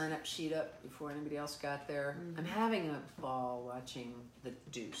the sign-up sheet up before anybody else got there. I'm having a ball watching The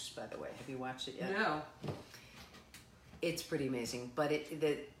Deuce, by the way. Have you watched it yet? No. It's pretty amazing, but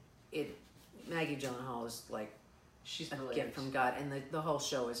Maggie Gyllenhaal is she's a brilliant. Gift from God, and the whole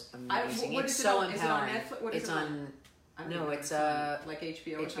show is amazing. It's so empowering. Is it on Netflix? It's on. No, it's like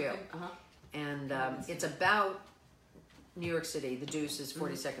HBO or something. And it's about New York City. The Deuce is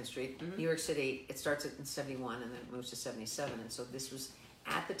 42nd Street. New York City. It starts in 71 and then it moves to 77, and so this was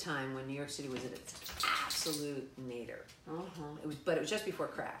at the time when New York City was at its absolute nadir. But it was just before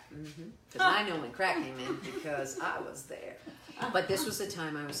crack. Because I know when crack came in because I was there. But this was the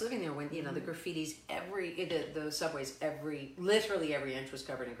time I was living there when, the graffitis, the subways, literally every inch was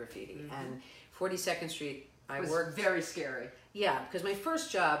covered in graffiti. And 42nd Street, I worked. Very scary. Yeah, because my first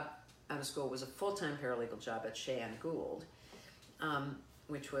job out of school was a full-time paralegal job at Cheyenne Gould,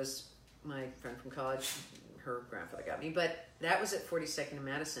 which was my friend from college. Her grandfather got me, but that was at 42nd and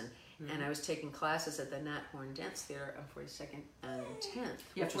Madison, and I was taking classes at the Nat Horn Dance Theater on 42nd and 10th.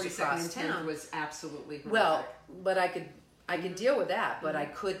 Yeah, which was 42nd across and 10th town. was absolutely horrific. Well, but I could deal with that, but I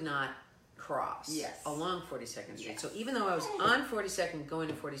could not cross along 42nd Street. So even though I was on 42nd, going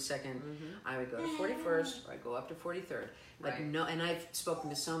to 42nd, I would go to 41st, or I'd go up to 43rd. Like no, and I've spoken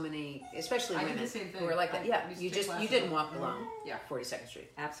to so many, especially women who are like that. Yeah, you didn't walk along 42nd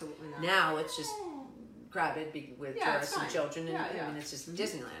Street. Absolutely not. Now it's just crowded with tourists and children, and I mean it's just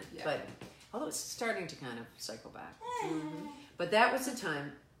Disneyland. Yeah. But although it's starting to kind of cycle back, but that was the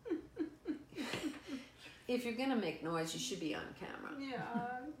time. If you're gonna make noise, you should be on camera. Yeah.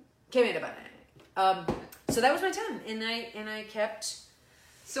 Came in about it. So that was my time, and I kept.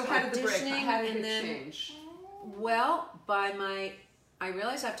 So how did the break? How did and it then, change? Well, I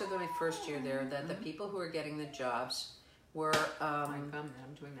realized after my first year there that the people who were getting the jobs were. I'm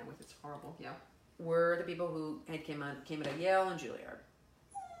doing that with it's horrible. Yeah. Were the people who came out of Yale and Juilliard.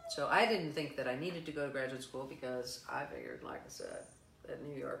 So I didn't think that I needed to go to graduate school because I figured, like I said, that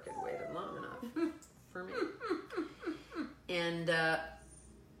New York had waited long enough for me. And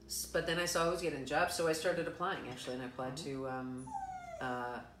but then I saw who was getting jobs, so I started applying actually, and I applied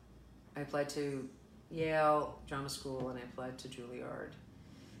to Yale Drama School, and I applied to Juilliard.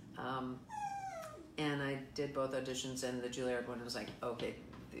 And I did both auditions, and the Juilliard one was like, okay,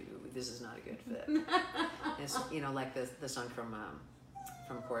 this is not a good fit. It's like the song from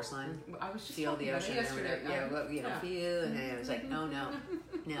Chorus Line. I was just Feel the ocean. yesterday. Feel, and I was like,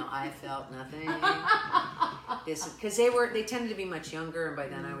 no, I felt nothing. This because they tended to be much younger, and by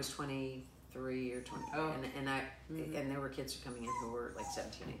then I was 23 or 20, and there were kids coming in who were like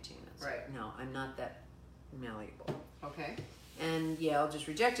 17, 18. Like, no, I'm not that malleable. Okay. And Yale just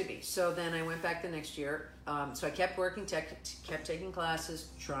rejected me. So then I went back the next year. So I kept working, kept taking classes,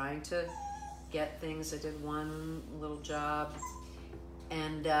 trying to get things. I did one little job.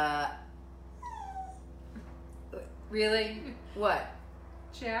 And, really? What?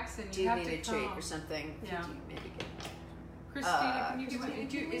 Jackson, do you have need to a treat or something? Yeah. Could you maybe get... Christina, can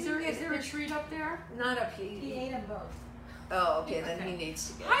you is there a treat up there? Not up here. He ate them both. Oh, okay, then he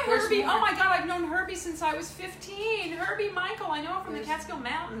needs to get... Hi, Herbie. Oh, my God, I've known Herbie since I was 15. Herbie Michael, I know him from the Catskill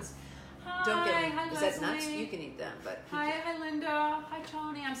Mountains. Hi, Don't get him. hi, Is Leslie. that nuts? You can eat them, but... Hi, Linda. Hi,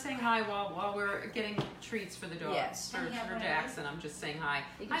 Tony. I'm saying hi while we're getting treats for the dog. Yes. For Jackson, I'm just saying hi.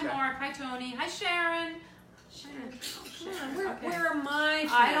 Hi, Hi, Mark. Hi, Tony. Hi, Sharon. Where are my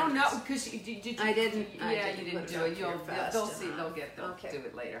friends? I don't know, because did you... I didn't. Yeah, you didn't do it. They'll see. They'll Okay. do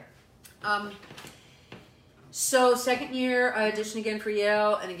it later. So second year, I auditioned again for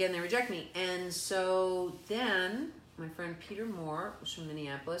Yale, and again they reject me. And so then my friend Peter Moore was from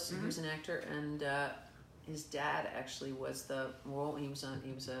Minneapolis, and he was an actor, and his dad actually was the role. He was a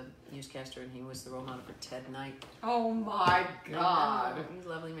newscaster, and he was the role model for Ted Knight. Oh my God! He's a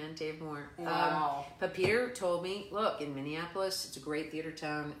lovely man, Dave Moore. Wow. But Peter told me, look, in Minneapolis, it's a great theater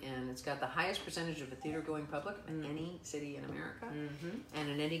town, and it's got the highest percentage of a theater-going public of any city in America. And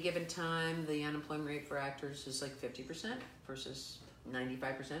at any given time, the unemployment rate for actors is like 50% versus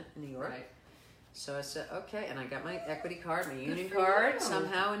 95% in New York. Right. So I said, okay, and I got my equity card, my union card,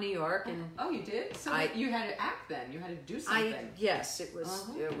 somehow in New York, and you did. So you had to act then. You had to do something. Yes, it was.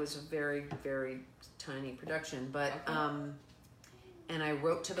 It was a very, very tiny production, but and I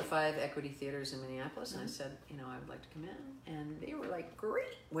wrote to the 5 equity theaters in Minneapolis, and I said, I would like to come in, and they were like,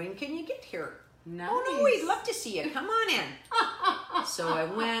 great. When can you get here? Nice. Oh no, we'd love to see you. Come on in. So I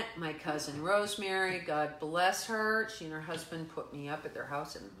went. My cousin Rosemary, God bless her, she and her husband put me up at their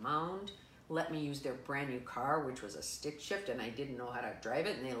house in Mound. Let me use their brand new car, which was a stick shift, and I didn't know how to drive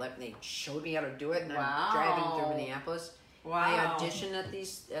it, and they showed me how to do it, and I'm driving through Minneapolis. Wow. I auditioned at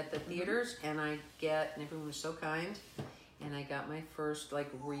the theaters, and and everyone was so kind, and I got my first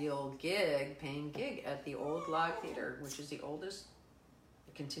real paying gig at the Old Log Theater, which is the oldest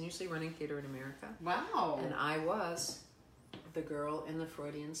continuously running theater in America. Wow. And I was the girl in the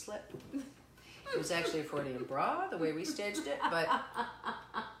Freudian slip. It was actually a Freudian bra, the way we staged it, but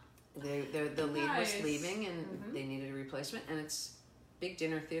the lead was leaving, and they needed a replacement, and it's big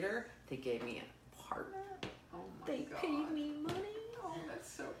dinner theater. They gave me an apartment. Oh my They God. paid me money. Oh, that's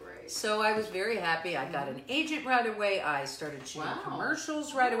so great. So I was very happy. I got an agent right away. I started shooting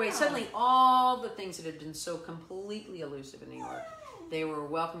commercials right away. Suddenly, all the things that had been so completely elusive in New York, they were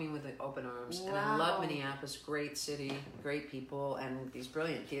welcoming with open arms. And I love Minneapolis. Great city, great people, and these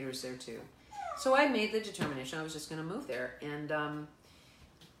brilliant theaters there too. So I made the determination I was just going to move there, and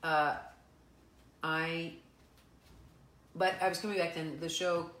but I was coming back then. The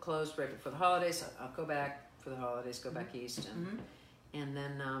show closed right before the holidays. I'll go back for the holidays, go back east, and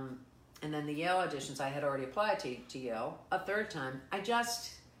then the Yale auditions. I had already applied to Yale a third time. I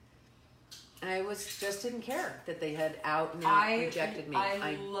just I just didn't care that they had out and rejected me.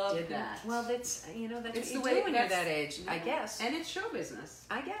 I love that. Well, that's that's it's what the you way do when you're that age, I guess. And it's show business,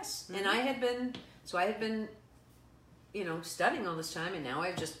 I guess. And I had been studying all this time, and now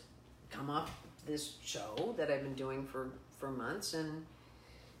I've just come off this show that I've been doing for months, and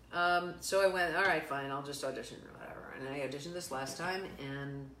so I went, all right, fine, I'll just audition or whatever. And I auditioned this last time,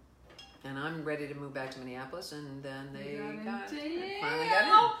 and I'm ready to move back to Minneapolis, and then they finally got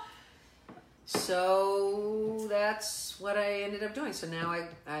in. So that's what I ended up doing. So now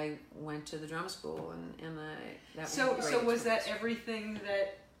I went to the drama school, and that was so great. So was that everything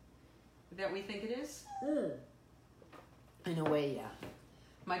that we think it is? In a way, yeah.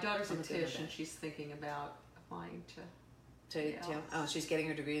 My daughter's in Tisch, and she's thinking about applying to Oh, she's getting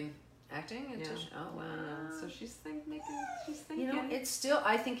her degree in acting at Tisch. Oh wow! So she's thinking. It's still.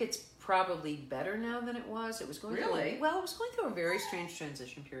 I think it's probably better now than it was. It was going through it was going through a very strange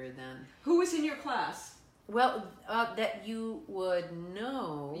transition period then. Who was in your class? Well, that you would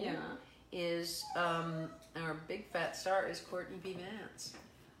know is our big fat star is Courtney B. Vance.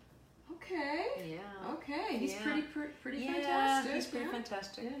 Okay. Yeah. Okay. He's pretty fantastic. Yeah, he's pretty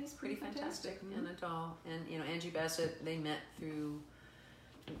fantastic. Yeah, he's pretty fantastic. And a doll. And Angie Bassett, they met through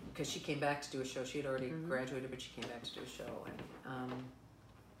because she came back to do a show. She had already graduated, but she came back to do a show. And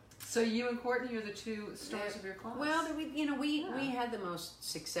so you and Courtney are the two stars of your class. Well, we had the most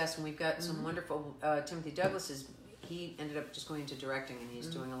success, and we've got some wonderful. Timothy Douglas he ended up just going into directing, and he's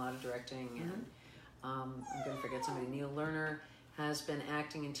doing a lot of directing. And I'm going to forget somebody. Neil Lerner has been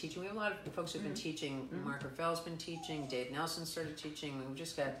acting and teaching. We have a lot of folks who've been teaching. Mark Raffell's been teaching. Dave Nelson started teaching. We've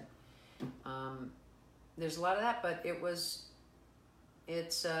just got. There's a lot of that, but it was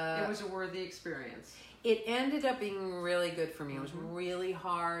a worthy experience. It ended up being really good for me. It was really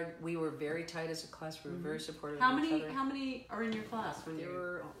hard. We were very tight as a class. We were very supportive of each other. How many are in your class? There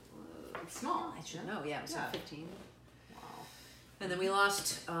were small. I should know. Yeah, it was like 15. Wow. And then we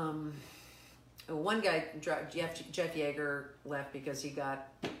lost. One guy, Jeff Yeager, left because he got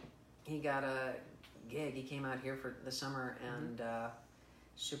a gig. He came out here for the summer and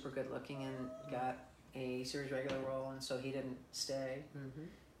super good looking and got a series regular role, and so he didn't stay.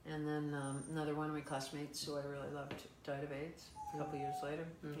 And then another one of my classmates who I really loved died of AIDS a couple years later.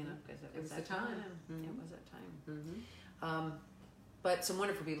 Because it was that time. It was that time. But some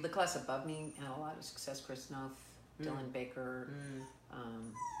wonderful people. The class above me had a lot of success. Chris Noth, Dylan Baker,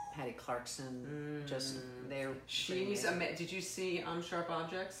 Patty Clarkson. She's amazing. Did you see Sharp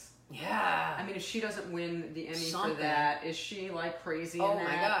Objects? Yeah. I mean, if she doesn't win the Emmy for that, is she like crazy? Oh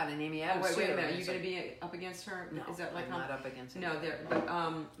my God! And Amy Adams. Wait a minute. Are you going to be up against her? No, is that like I'm not up against her. No,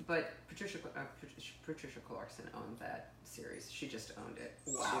 but Patricia Clarkson owned that series. She just owned it.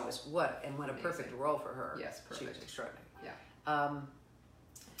 Wow. She was what a perfect role for her. Yes, perfect. She was extraordinary. Yeah.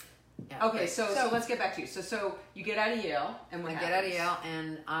 Okay, so let's get back to you. So you get out of Yale, and I get out of Yale,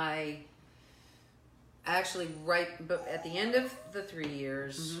 and I actually at the end of the 3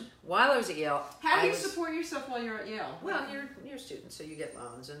 years, while I was at Yale, how do you support yourself while you're at Yale? Well, you're a student, so you get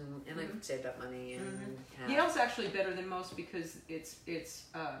loans, and I saved up money. And Yale's actually better than most because it's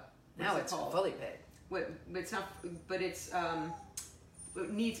now it's fully paid. It's not, but it's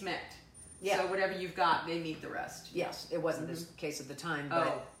it needs met. Yeah. So whatever you've got, they meet the rest. Yes, it wasn't this case at the time,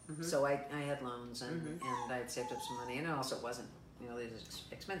 but so I had loans and I had saved up some money, and also it wasn't as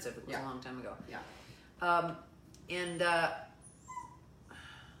expensive. It was a long time ago. Yeah.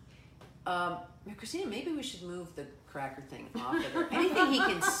 Christina, maybe we should move the cracker thing off of there. Anything he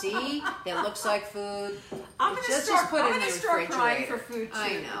can see that looks like food, I'm gonna start crying for food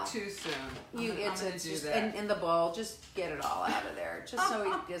too soon. And the ball, just get it all out of there, just so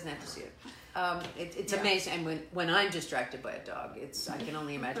he doesn't have to see it. It's amazing, and when I'm distracted by a dog, I can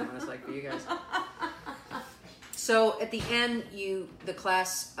only imagine what it's like for you guys. So at the end, the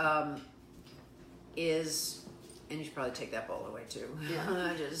class is. And you should probably take that bowl away too.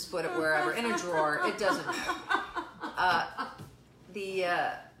 Yeah. Just put it wherever in a drawer. It doesn't matter.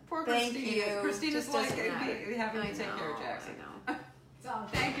 Poor thank Christine. You. Christina's like having to take care of Jackson. I know.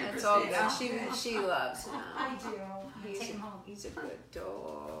 Thank you, Christina. All good. She loves him. I do. Take him home. He's a good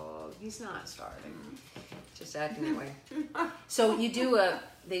dog. He's not starving. Just acting that way. So they do at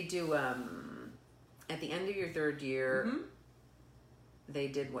the end of your third year. They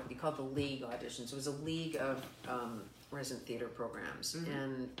did what you call the league auditions. It was a league of resident theater programs,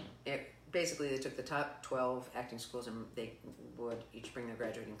 and basically they took the top 12 acting schools, and they would each bring their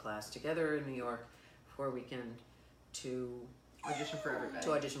graduating class together in New York for a weekend to audition for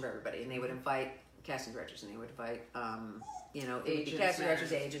everybody. And they would invite casting directors, and they would invite casting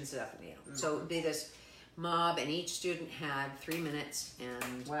directors, agents, stuff. So it would be this mob, and each student had 3 minutes,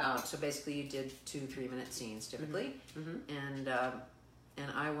 and so basically you did 2 3-minute scenes typically, and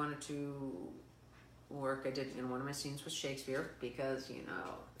I wanted to work. I did, one of my scenes was Shakespeare, because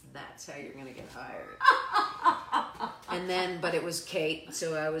that's how you're gonna get hired. And then, but it was Kate,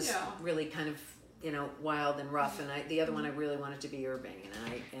 so I was really kind of wild and rough, and the other one I really wanted to be Irving,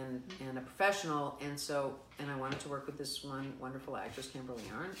 and a professional, and I wanted to work with this one wonderful actress, Kimberly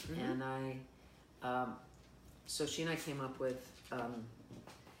Yarn, and so she and I came up with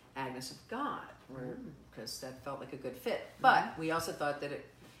Agnes of God, because that felt like a good fit. But we also thought that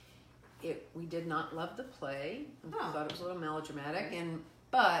we did not love the play. We thought it was a little melodramatic,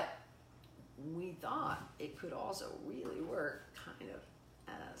 but we thought it could also really work kind of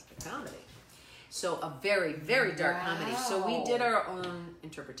as a comedy. So a very, very dark comedy. So we did our own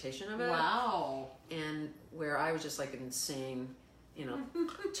interpretation of it. Wow. And where I was just like an insane,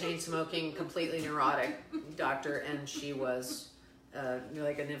 chain smoking, completely neurotic doctor, and she was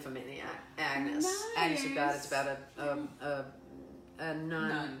like a nymphomaniac, Agnes. Nice. Agnes of God. It's about a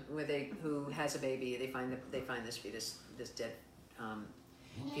nun who has a baby. They find this fetus, this dead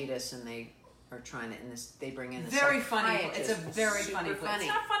fetus, and they are trying to. They bring in a very funny. It's a very funny. It's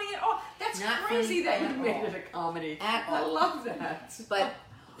not funny at all. That's not crazy that you made it a comedy. I love that. But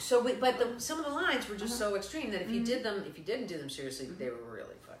some of the lines were just so extreme that if you didn't do them seriously, they were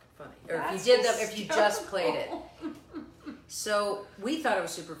really fucking funny. Or if you just played it. So we thought it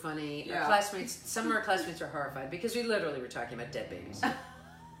was super funny. Yeah. Some of our classmates were horrified, because we literally were talking about dead babies.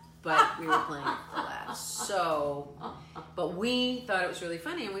 But we were playing it for laughs. But we thought it was really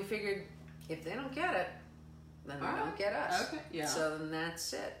funny, and we figured if they don't get it, then they don't get us. Okay. Yeah. So then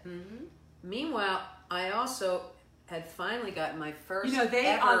that's it. Mm-hmm. Meanwhile, I also had finally gotten my first.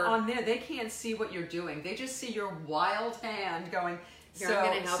 They on there, they can't see what you're doing. They just see your wild hand going. Here, I'm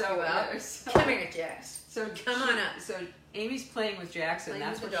going to help you out. Come here, Jax. So come on up. So Amy's playing with Jackson.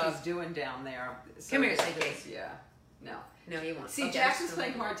 That's what she's doing down there. So come here, Kate. Yeah. No, you won't. See, Jackson's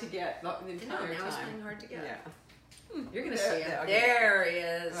playing hard to get the entire time. Now he's playing hard to get. Yeah. You're going to see him. There he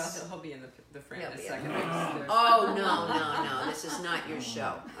is. Well, he'll be in the frame in a second. Oh, no. This is not your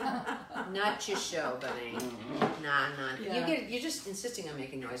show. Not your show, buddy. Nah. Yeah. You're just insisting on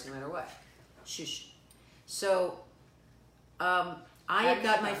making noise no matter what. Shush. So, I had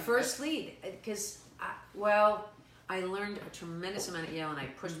got my first lead, because, I learned a tremendous amount at Yale, and I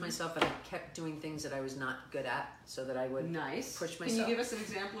pushed myself, and I kept doing things that I was not good at, so that I would push myself. Can you give us an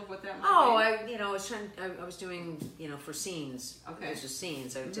example of what that might be? I was doing, for scenes. Okay. It was just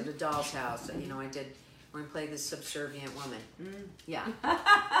scenes. I did a doll's house. Where I played this subservient woman. Yeah.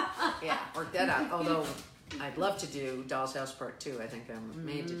 Yeah, worked that out. Although I'd love to do Doll's House Part 2. I think I'm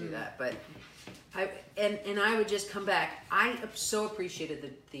made to do that. But I would just come back. I so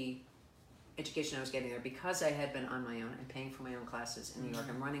appreciated the education I was getting there, because I had been on my own and paying for my own classes in New York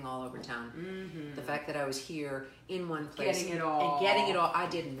and running all over town. The fact that I was here in one place getting it all, I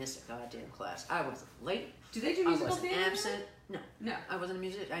didn't miss a goddamn class. I was late. Do they do musical theater? I wasn't absent. No, I wasn't a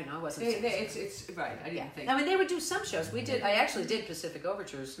musician. I wasn't. It's right. I didn't think. I mean, they would do some shows. I actually did Pacific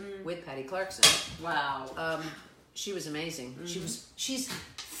Overtures with Patty Clarkson. Wow. She was amazing. She's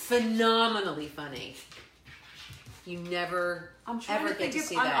phenomenally funny. You never ever get to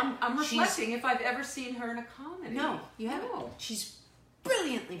see that. I'm reflecting if I've ever seen her in a comedy. No, you haven't. She's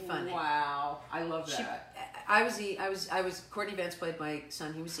brilliantly funny. Wow, I love that. I was Courtney Vance played my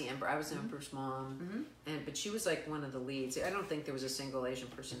son. He was the Emperor. I was the Emperor's mom, but she was like one of the leads. I don't think there was a single Asian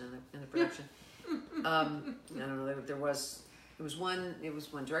person in the production. I don't know. There was. It was one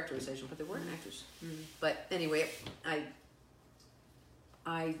director who was Asian, but there weren't actors. But anyway,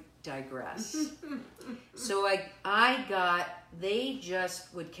 I digress. So they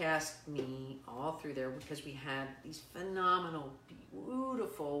just would cast me all through there, because we had these phenomenal,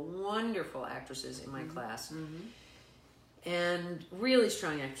 beautiful, wonderful actresses in my class, and really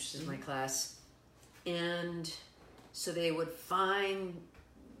strong actresses in my class. And so they would find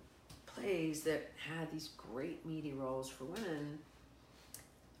plays that had these great meaty roles for women,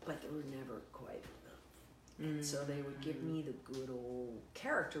 but they were never quite enough. And so they would give me the good old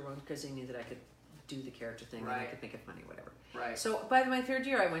character one, because they knew that I could do the character thing, and I could make it funny, whatever. Right. So by my third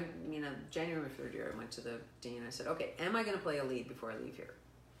year, I went, January of my third year, I went to the dean. I said, okay, am I going to play a lead before I leave here?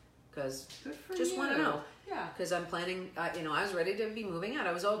 Because just want to know. Yeah. Because I'm planning, I was ready to be moving out.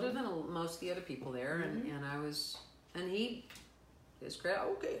 I was older than most of the other people there, and he, his credit,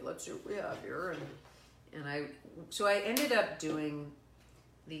 okay, let's see what we have here. So I ended up doing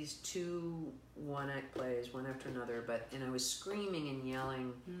these 2 one-act plays, one after another, and I was screaming and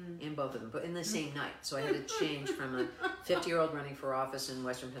yelling in both of them, but in the same night. So I had to change from a 50-year-old running for office in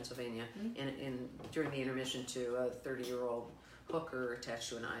Western Pennsylvania during the intermission to a 30-year-old hooker attached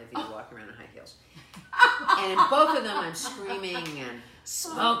to an IV walking around in high heels. And in both of them, I'm screaming and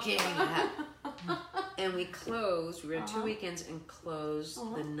smoking. And we closed. We ran 2 weekends and closed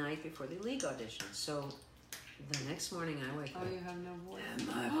the night before the league audition. So the next morning I wake up. Oh, you have no voice. And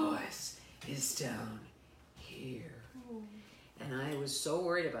my voice is down here. And I was so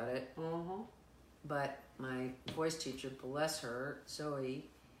worried about it. But my voice teacher, bless her, Zoe,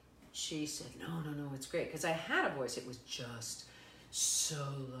 she said, no, it's great. Because I had a voice. It was just so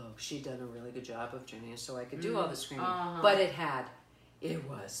low. She'd done a really good job of tuning it so I could do all the screaming. But it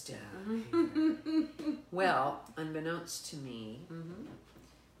was down here. Well, unbeknownst to me,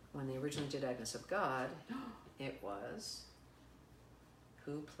 when they originally did Agnes of God, it was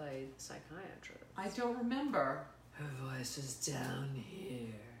who played the psychiatrist? I don't remember. Her voice is down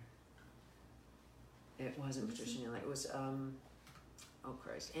here. It wasn't Patricia Neal. It was oh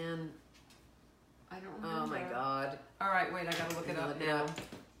Christ. And I don't remember. oh my God. All right, wait, I gotta look it up now.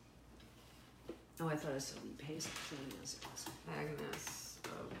 Oh, I thought it was Lee Pace. Agnes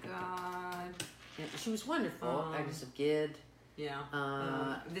of God. Yeah, she was wonderful. Agnes of Gid. Yeah.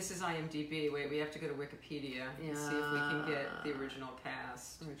 This is IMDb. Wait, we have to go to Wikipedia and see if we can get the original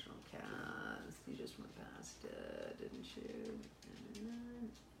cast. Original cast. You just went past it, didn't you?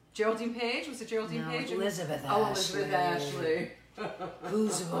 Geraldine Page? Was it Geraldine Page? Elizabeth Ashley. Oh, Elizabeth Ashley.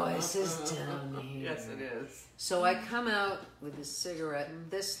 Whose voice is down here? Yes, it is. So I come out with a cigarette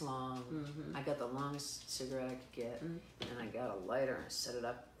this long. I got the longest cigarette I could get, and I got a lighter and I set it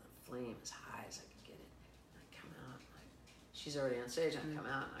up. The flame as high as I could get it. And I come out, she's already on stage. And I come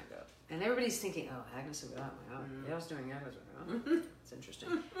out and I go, and everybody's thinking, "Oh, Agnes of God, my God, yeah, I was doing Agnes of God." It's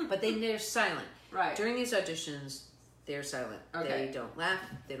interesting, but they're silent. Right. During these auditions, they're silent. Okay. They don't laugh.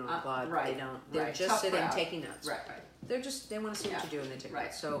 They don't applaud. Right. They don't. They're Right. just Tough sitting crowd. taking notes. Right. They want to see what you do and they take Right.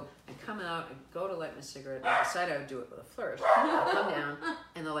 notes. So I come out, I go to light my cigarette, I decide I would do it with a flourish. I come down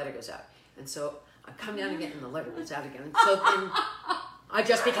and the lighter goes out. And so I come down again and the lighter goes out again. So then I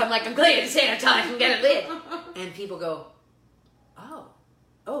just become like, I'm glad to say it until I can get it lit. And people go,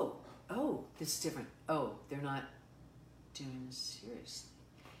 oh, this is different. Oh, they're not doing this seriously.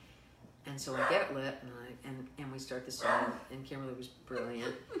 And so I get it lit, and we start the song, and Kimberly was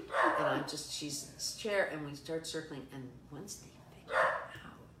brilliant. And she's in this chair, and we start circling, and once they figure it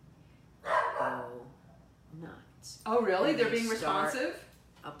out, they go nuts. Oh, really? And They're they being start responsive?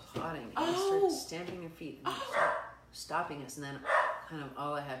 Applauding, and they start stamping their feet, and they start stopping us, and then kind of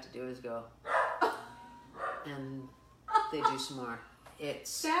all I have to do is go, and they do some more. That's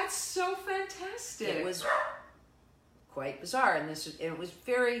so fantastic. It was quite bizarre, and it was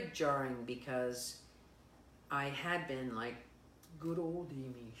very jarring because I had been like, good old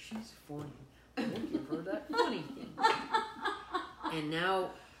Amy, she's funny. I won't give her that funny thing. And now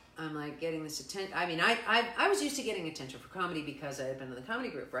I'm like getting this attention. I mean, I was used to getting attention for comedy because I had been in the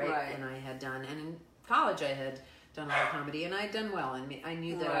comedy group, right? And I had done, and in college I had done a lot of comedy, and I had done well, and I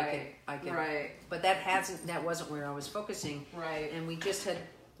knew that I could. Right. But that wasn't where I was focusing. Right. And we just had.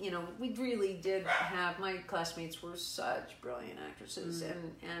 We really did have, my classmates were such brilliant actresses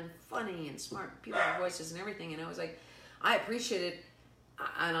and funny and smart, beautiful voices and everything. And I was like, I appreciate it.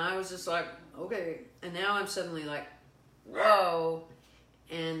 And I was just like, okay. And now I'm suddenly like, whoa.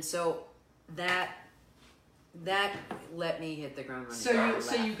 And so that let me hit the ground running.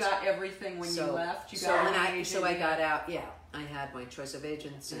 So you got everything when you left? I got out, yeah. I had my choice of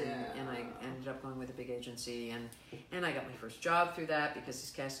agents, and I ended up going with a big agency, and I got my first job through that because this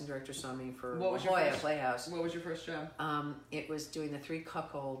casting director saw me for La Jolla Playhouse. What was your first job? It was doing the Three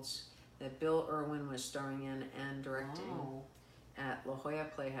Cuckolds that Bill Irwin was starring in and directing at La Jolla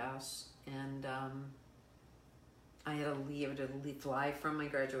Playhouse, and I had to fly from my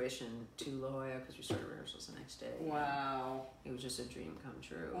graduation to La Jolla because we started rehearsals the next day. Wow. It was just a dream come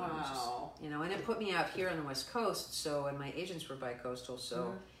true. Wow. And it put me out here on the West Coast, and my agents were bi-coastal,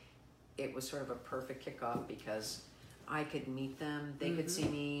 so it was sort of a perfect kickoff because I could meet them, they could see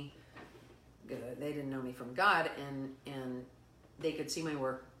me, they didn't know me from God, and they could see my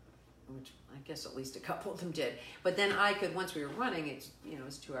work, which I guess at least a couple of them did. But then I could, once we were running, it's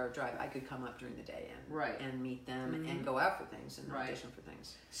a 2-hour drive, I could come up during the day and meet them and go out for things and audition for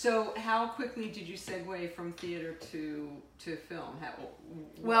things. So how quickly did you segue from theater to film?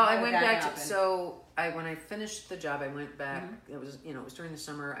 I went back when I finished the job, I went back. It was it was during the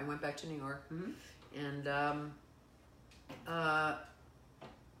summer. I went back to New York, and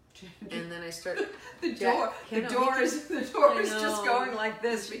And then I start the door is just going like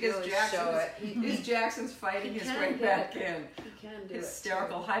this because really Jackson's fighting his way back in. He can do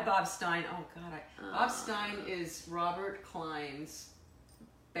Hysterical. it. Hi, Bob Stein. Oh God, Bob Stein is Robert Klein's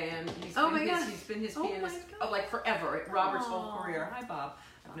band. He's been his pianist like forever. Robert's whole career. Hi, Bob.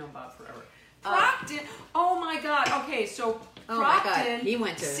 I've known Bob forever. Procton. Oh my God. Okay, so Procton. He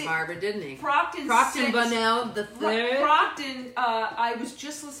went to Harvard, didn't he? Procton Bunnell the third. Procton. I was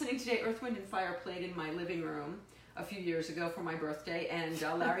just listening today. Earth, Wind, and Fire played in my living room a few years ago for my birthday, and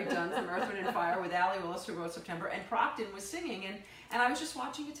Larry Dunn from Earth, Wind, and Fire with Allie Willis who wrote September, and Procton was singing, and I was just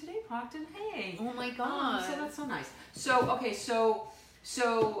watching it today. Procton, hey. Oh my God. So that's so nice. So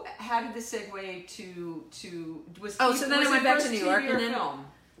how did this segue to was? Oh, so then I went back to New York, and then film?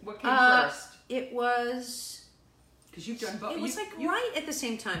 What came first? It was because you've done both. It was right at the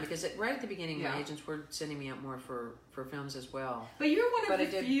same time because right at the beginning, my agents were sending me out more for films as well. But you're one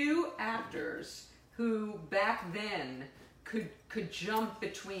of the few actors who back then could jump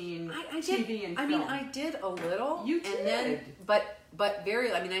between TV and film. I mean, I did a little. You did, and then but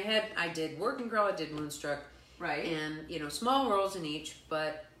very. I mean, I did Working Girl. I did Moonstruck. Right. And small roles in each,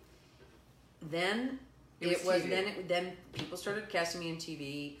 but then. Then people started casting me in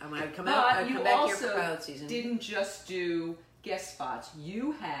TV. I'd come back here for pilot season. Didn't just do guest spots.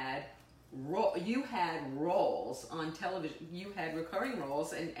 You had roles on television. You had recurring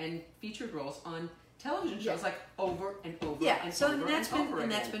roles and featured roles on television shows like over and over. Yeah, and so over that's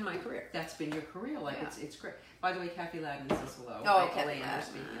been my career. That's been your career. It's great. By the way, Kathy Ladin says hello. Oh, Kathy Ladin.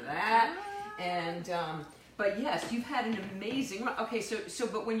 Speaking of that, and. But yes, you've had an amazing run. Okay, so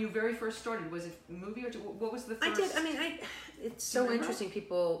but when you very first started, was it a movie or what was the first? I did. I mean, it's so interesting.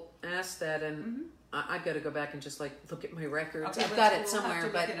 People ask that, and I've got to go back and just look at my records. Okay, I've got it somewhere, have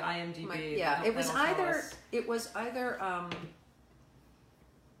to but look at IMDb. It was either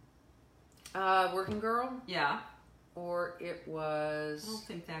Working Girl. Yeah. Or it was... I don't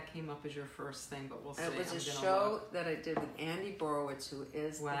think that came up as your first thing, but we'll see. It was a show that I did with Andy Borowitz, who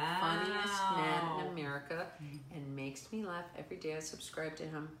is the funniest man in America and makes me laugh every day. I subscribe to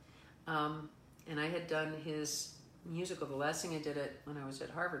him. And I had done his musical. The last thing I did when I was at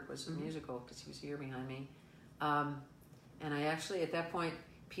Harvard was a musical because he was a year behind me. And I actually, at that point,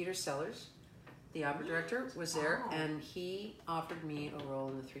 Peter Sellers, the opera director, was there, and he offered me a role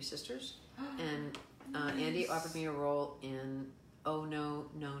in The Three Sisters. And... Andy offered me a role in Oh No,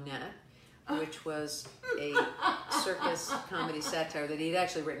 No Net, which was a circus comedy satire that he'd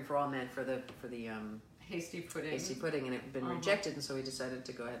actually written for All Men for the Hasty Pudding, and it had been rejected, and so he decided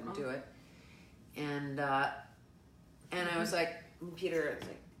to go ahead and do it. And I was like, Peter, I was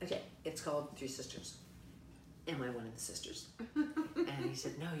like, okay, it's called Three Sisters. Am I one of the sisters? And he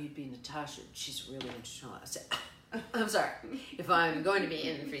said, no, you'd be Natasha. She's really interesting. I said, I'm sorry. If I'm going to be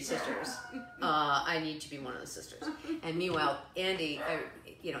in Three Sisters, I need to be one of the sisters. And meanwhile, Andy,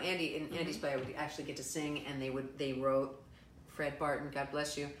 Andy's play, I would actually get to sing, and they wrote Fred Barton, God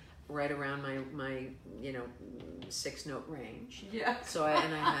bless you, right around my 6-note range. Yeah. So I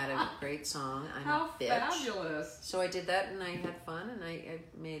had a great song. I'm How a bitch. Fabulous. So I did that, and I had fun, and I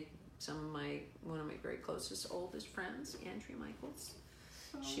made one of my very closest, oldest friends, Andrea Michaels.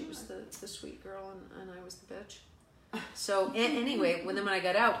 She was the sweet girl, and I was the bitch. So anyway, when I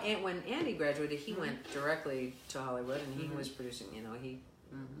got out, when Andy graduated, he went directly to Hollywood, and he was producing.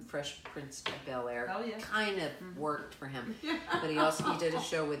 Fresh Prince of Bel-Air kind of worked for him, but he did a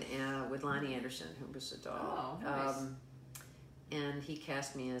show with Lonnie Anderson, who was a doll. Oh, nice. And he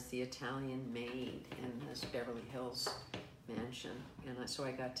cast me as the Italian maid in his Beverly Hills mansion, and so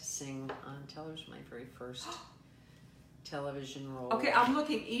I got to sing on television, my very first television role. Okay, I'm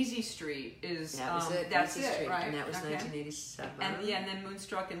looking. Easy Street is that's Easy Street, right? And that was 1987. And then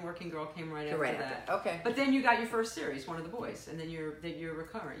Moonstruck and Working Girl came right after that. Okay. But then you got your first series, One of the Boys, and then you're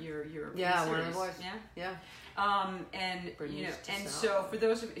recurrent. You're One of the Boys. Yeah. And so for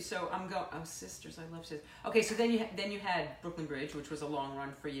those of you, so I'm going. Oh, Sisters, I love Sisters. Okay, so then you had Brooklyn Bridge, which was a long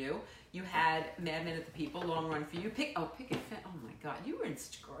run for you. You had Mad Men at the People, long run for you. Picket Fence. Oh my God, you were in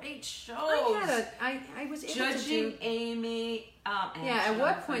such great shows. I was able Judging Amy. At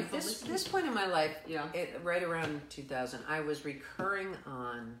what point? This point in my life, right around 2000, I was recurring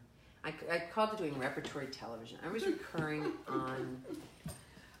on. I called it doing repertory television. I was recurring on.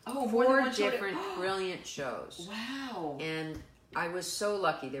 4 different brilliant shows. Wow. And I was so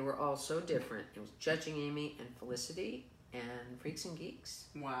lucky. They were all so different. It was Judging Amy and Felicity and Freaks and Geeks.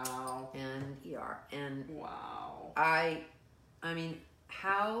 Wow. And ER. And wow. I mean,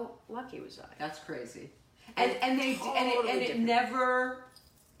 how lucky was I? That's crazy. And it never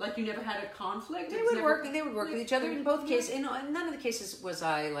Like you never had a conflict? They would work with each other in both cases. In none of the cases was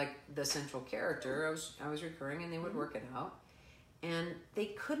I like the central character. I was recurring, and they would work it out. And they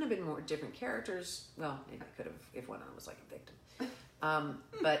couldn't have been more different characters. Well, maybe they could have if one of them was like a victim.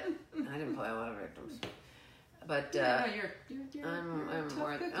 But I didn't play a lot of victims. But I'm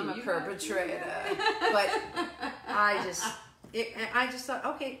a perpetrator. But I just thought,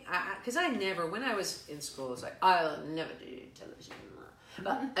 okay, because I never, when I was in school, I was like, I'll never do television.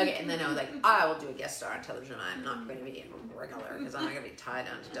 But okay, and then I was like, I will do a guest star on television. I'm not going to be a regular because I'm not going to be tied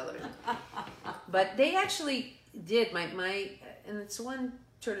down to television. But they actually did and it's one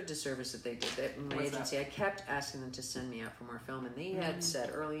sort of disservice that they did. That in my agency, I kept asking them to send me out for more film, and they had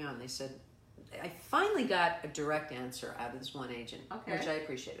said early on, they said, I finally got a direct answer out of this one agent, which I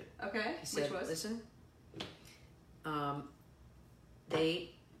appreciated. Okay, he said, which was? Listen, the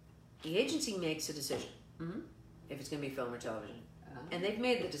agency makes a decision if it's going to be film or television. And they've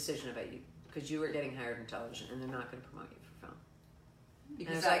made the decision about you because you were getting hired in television, and they're not going to promote you for film.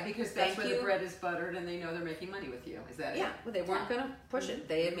 Because that's where the bread is buttered, and they know they're making money with you. Is that it? Yeah, well, they weren't going to push it.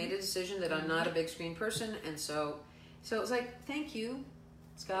 They had made a decision that I'm not a big screen person, and so it was like, thank you,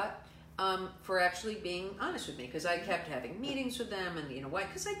 Scott, for actually being honest with me, because I kept having meetings with them, and why?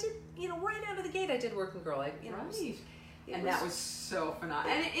 Because I did, right out of the gate, I did Working Girl. That was so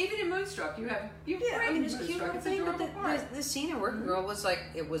phenomenal. And even in Moonstruck, you have it's a cute little thing. But the scene in Working Girl was like,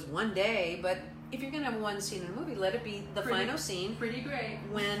 it was one day, but if you're gonna have one scene in a movie, let it be the final scene. Pretty great.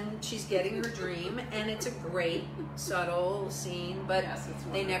 When she's getting her dream, and it's a great subtle scene, but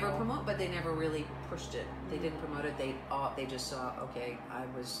they never really pushed it. They didn't promote it. They just saw, okay, I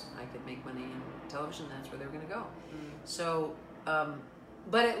could make money in television. That's where they were gonna go. So,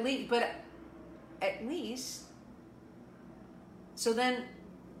 but at least. So then,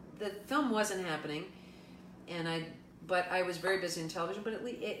 the film wasn't happening, but I was very busy in television. But at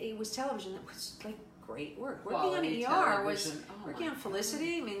least it was television that was like great work. Working on ER was working on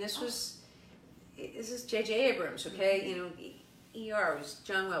Felicity. I mean, this is J.J. Abrams. Okay, ER was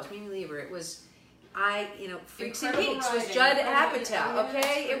John Wells, Mimi Lever. It was Freaks and Geeks was Judd Apatow.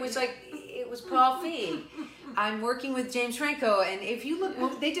 Okay, it was Paul Feig. I'm working with James Franco, and if you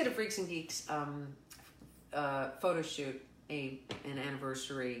look, they did a Freaks and Geeks photo shoot. An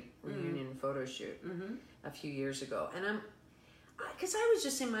anniversary reunion photo shoot a few years ago, and because I was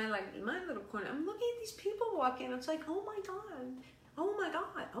just in my little corner, I'm looking at these people walking. It's like, oh my god, oh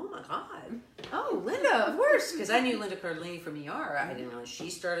Linda, of course, because I knew Linda Cardellini from ER. I didn't know she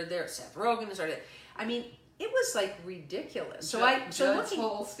started there. Seth Rogen started. I mean, it was like ridiculous. So Judd's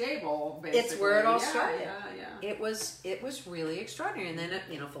whole stable, basically. It's where it all started. Yeah. It was really extraordinary, and then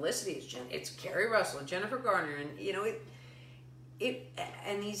Felicity is it's Kerry Russell and Jennifer Garner, and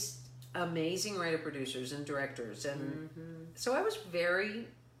and these amazing writer producers and directors, and so I was very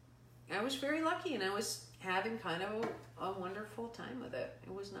lucky, and I was having kind of a wonderful time with it.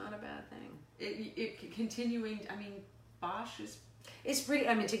 It was not a bad thing. It continuing. I mean, Bosch is. It's pretty.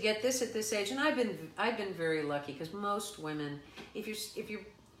 I mean, to get this at this age, and I've been very lucky because most women, if you're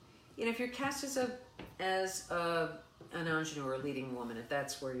cast as an ingenue or a leading woman, if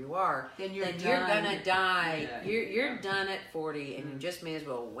that's where you are, then you're gonna die. Yeah, you're done at 40, and you just may as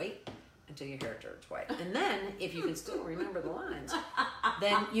well wait until your hair turns white. And then, if you can still remember the lines,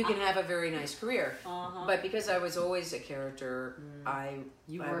 then you can have a very nice career. But because I was always a character, I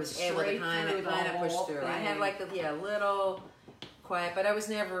was able to kind of push through. I had a little quiet, but I was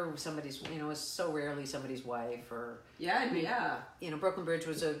never somebody's. Was so rarely somebody's wife or. Brooklyn Bridge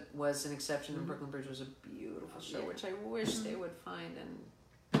was an exception, and Brooklyn Bridge was a beautiful show, which I wish they would find and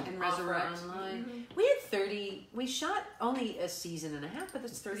resurrect online. We had 30. We shot only a season and a half, but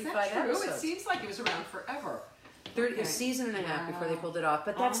it's 35 episodes. It seems like it was around forever. A season and a half before they pulled it off,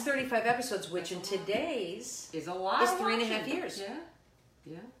 but that's 35 episodes, which in today's is a lot. Is 3.5 years.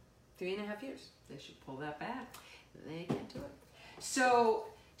 Yeah. 3.5 years. They should pull that back. They can't do it. So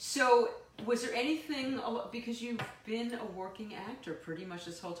was there anything, because you've been a working actor pretty much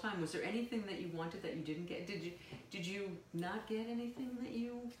this whole time, was there anything that you wanted that you didn't get? Did you not get anything that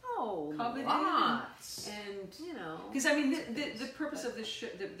you coveted? Lots. And because I mean the purpose of this show,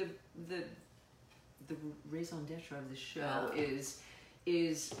 the raison d'etre of this show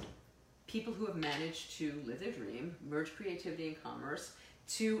is people who have managed to live their dream, merge creativity and commerce,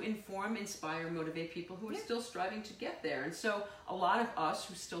 to inform, inspire, motivate people who are still striving to get there. And so a lot of us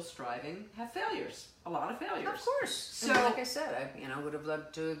who are still striving have failures. A lot of failures. Of course. So like I said, I would have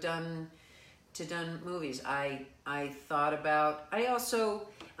loved to have done movies. I thought about.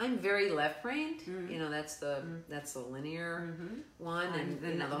 I'm very left-brained. That's the linear one, and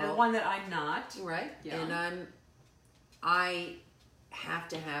the one that I'm not. Right. Yeah. And have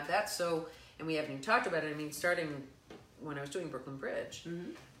to have that. So, and we haven't even talked about it. I mean, starting when I was doing Brooklyn Bridge,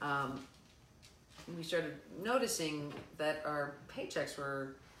 we started noticing that our paychecks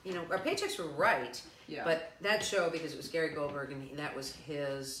were, right. Yeah. But that show, because it was Gary Goldberg and that was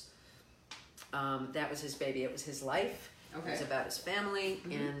his baby. It was his life. Okay. It was about his family,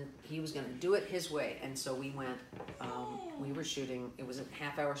 and he was going to do it his way. And so we went. We were shooting. It was a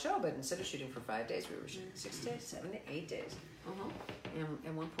half-hour show, but instead of shooting for 5 days, we were shooting 6 days, 7 to 8 days. And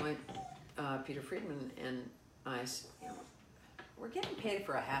at one point, Peter Friedman and I, we're getting paid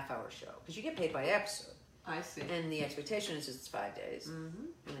for a half-hour show because you get paid by episode. I see. And the expectation is it's 5 days,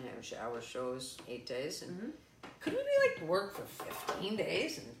 and the hour show is 8 days. And could we work for 15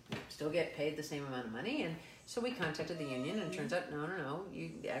 days and still get paid the same amount of money? And so we contacted the union, and it turns out, no.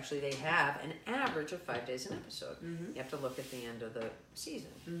 They have an average of 5 days an episode. You have to look at the end of the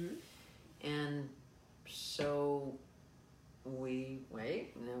season. And so we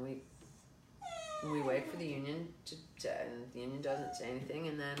wait, and then we wait for the union and the union doesn't say anything,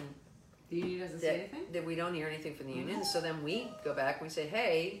 and then the union doesn't say anything? That we don't hear anything from the union. So then we go back and we say,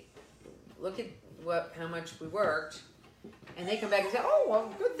 hey, look at how much we worked. And they come back and say, oh,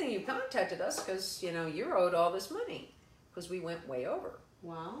 well, good thing you contacted us because, you're owed all this money. Because we went way over.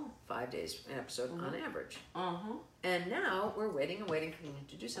 Wow. 5 days an episode on average. And now we're waiting and waiting for them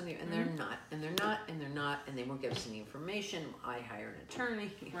to do something. And they're not. And they're not. And they're not. And they won't give us any information. I hire an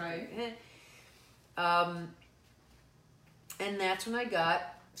attorney. Right. And that's when I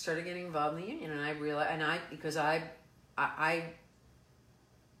started getting involved in the union. And I realized, because I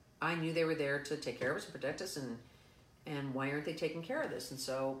knew they were there to take care of us and protect us, and why aren't they taking care of this? And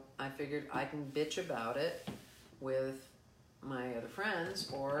so I figured I can bitch about it with my other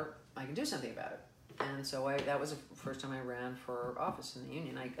friends, or I can do something about it. And so that was the first time I ran for office in the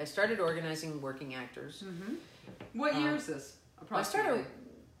union. I started organizing working actors. What year is this? I started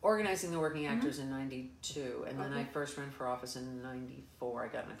organizing the working actors in 92, and then I first ran for office in 94. I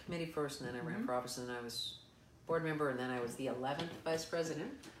got on a committee first, and then I ran for office, and then I was board member, and then I was the 11th vice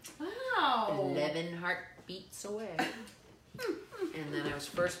president. Wow. 11 heartbeats away. And then I was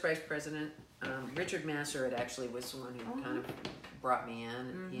first vice president. Richard Masser actually was the one who kind of brought me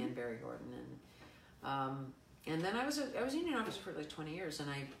in, he and Barry Gordon, and then I was a union officer for 20 years, and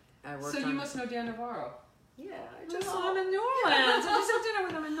I worked. So you must know Dan Navarro. Yeah, I just saw him in New Orleans. I just had dinner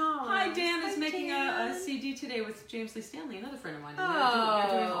with him in New Orleans. Hi, Dan is making a CD today with James Lee Stanley, another friend of mine.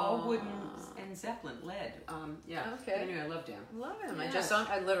 They're doing all wooden and Zeppelin, lead. Okay. Anyway, I love Dan. Love him. Yes.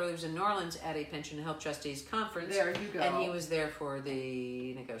 I literally was in New Orleans at a pension and health trustees conference. There you go. And he was there for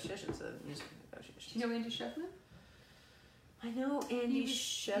the negotiations, the music negotiations. Do you know Andy Sheffman? I know Andy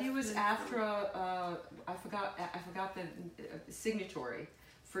Sheffman. He was after I forgot the signatory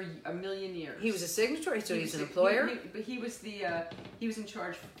for a million years. He was a signatory, so he's an employer. But he was he was in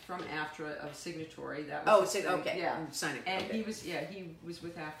charge from AFTRA of signatory. That was okay. Yeah, signing. And okay. he was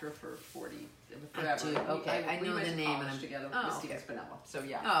with AFTRA for 40 forever. I know the name. And together with Stephen Spinella. So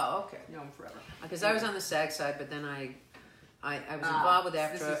yeah. Oh, okay. Know him forever. Because I was on the SAG side, but then I was involved with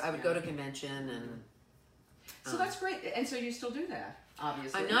AFTRA. I would go to convention and. So that's great, and so you still do that,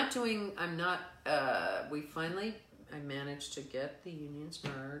 obviously. I managed to get the unions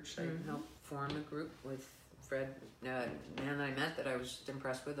merged. I helped form a group with Fred, a man that I met that I was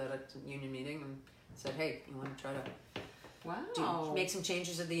impressed with at a union meeting, and said, hey, you want to try to make some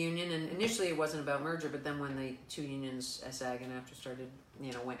changes at the union? And initially it wasn't about merger, but then when the two unions, SAG and AFTRA, started,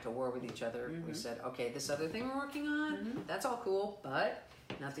 went to war with each other, we said, okay, this other thing we're working on, that's all cool, but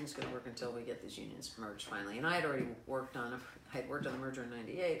nothing's going to work until we get these unions merged finally. And I had already worked on the merger in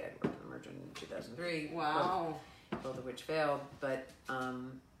 98, I'd worked on the merger in 2003. Wow. Both of which failed, but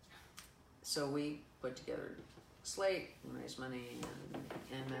so we put together a slate and raised money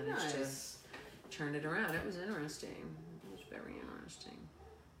and managed to turn it around. It was interesting. It was very interesting.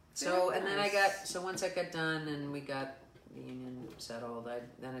 Once I got done and we got the union settled,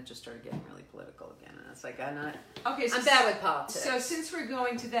 then it just started getting really political again, and it's like I'm bad with politics. So since we're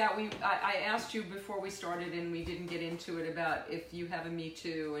going to that, I asked you before we started, and we didn't get into it, about if you have a Me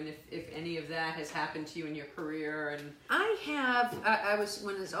Too, and if any of that has happened to you in your career. And I have. I was,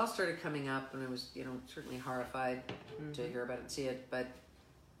 when this all started coming up, and I was certainly horrified to hear about it and see it, but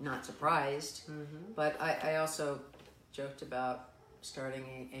not surprised. But I also joked about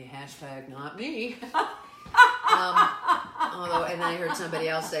starting a hashtag not me. And I heard somebody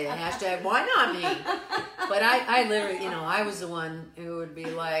else say a hashtag why not me, but I literally, I was the one who would be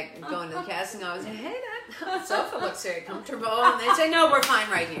like going to the casting office and say, hey, that sofa looks very comfortable, and they'd say, no, we're fine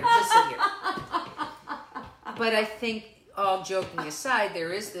right here, just sit here. But I think, all joking aside,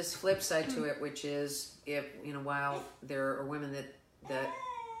 there is this flip side to it, which is, if while there are women that that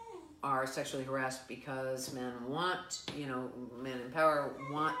are sexually harassed because men want, men in power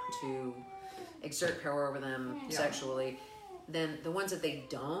want to exert power over them sexually, then the ones that they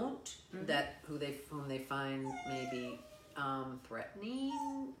don't, whom they find maybe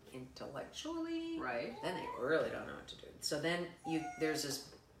threatening intellectually, right? Then they really don't know what to do. So then there's this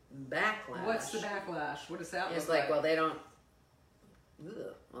backlash. What's the backlash? What does that look like? It's like, well, they don't.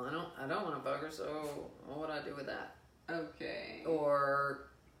 Well, I don't want to bug her, so what would I do with that? Okay. Or,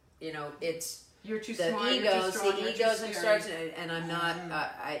 it's you're too the smart, egos, you're too strong, the egos, and starts, and I'm not.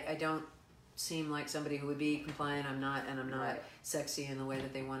 I don't seem like somebody who would be compliant. I'm not sexy in the way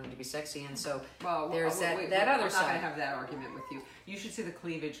that they wanted to be sexy, and so there's that other side. I'm not going to have that argument with you. You should see the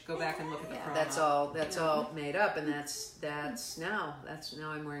cleavage. Go back and look at the bra. That's all made up, and that's now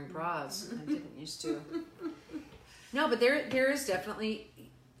I'm wearing bras. I didn't used to. No, but there is definitely,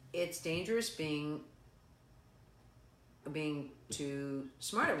 it's dangerous being too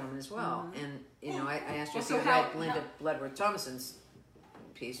smart a woman as well. And I asked you if you read Linda Bloodworth Thomason's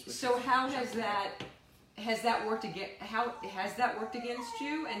piece. So how has that worked against? How has that worked against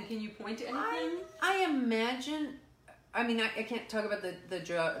you? And can you point to anything? I imagine. I mean, I can't talk about the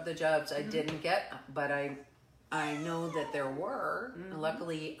jobs I didn't get, but I know that there were.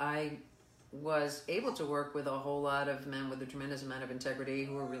 Luckily, I was able to work with a whole lot of men with a tremendous amount of integrity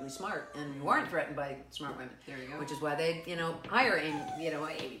who were really smart and who aren't threatened by smart women. There you go. Which is why they, hire Amy.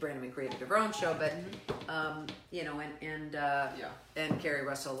 Amy Brannaman created her own show, but and Carrie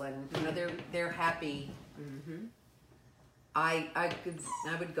Russell, and they're happy. I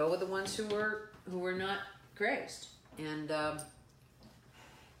would go with the ones who were not crazed, and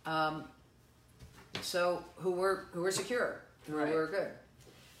so who were secure, who were good.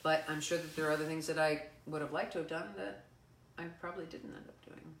 But I'm sure that there are other things that I would have liked to have done that I probably didn't end up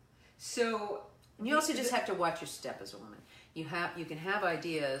doing. So you also just have to watch your step as a woman. You can have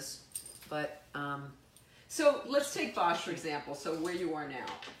ideas, but so let's take Bosch for example. So where you are now.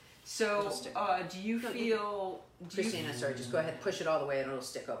 So do you feel? Christina, sorry, just go ahead, push it all the way, and it'll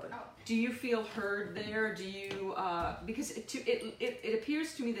stick open. Do you feel heard there? Do you because it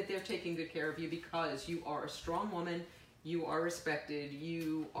appears to me that they're taking good care of you because you are a strong woman. You are respected.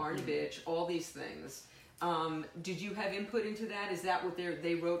 You aren't a bitch. All these things. Did you have input into that? Is that what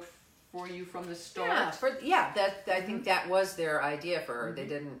they wrote for you from the start? I think that was their idea for her. They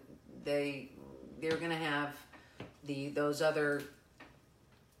didn't. They were going to have those other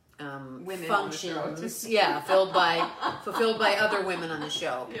women functions. fulfilled by other women on the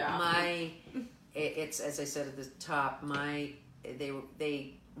show. Yeah. It's as I said at the top.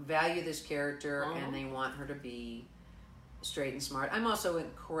 They value this character and they want her to be straight and smart. I'm also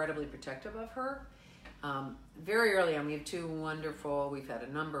incredibly protective of her. Very early on, we have we've had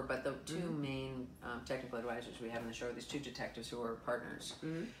a number, but the two main technical advisors we have in the show are these two detectives who are partners,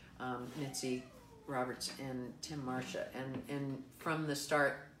 Mitzi Roberts and Tim Marcia. And from the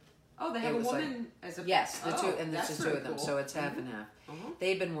start, they have a woman as a... Yes, the two, and this is two of them, cool. so it's half and half.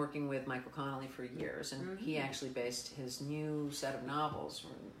 They've been working with Michael Connelly for years, and he actually based his new set of novels,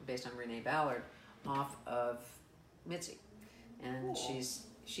 based on Renee Ballard, off of Mitzi. And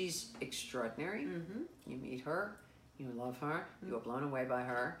she's extraordinary. You meet her, you love her, you are blown away by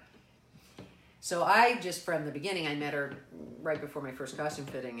her. So I just, from the beginning, I met her right before my first costume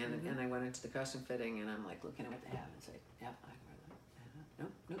fitting, and I went into the costume fitting, and I'm like looking at what they have, and say, yep, I can wear that.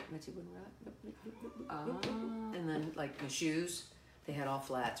 Nope, Mitzi wouldn't wear that. Nope. And then, like, the shoes, they had all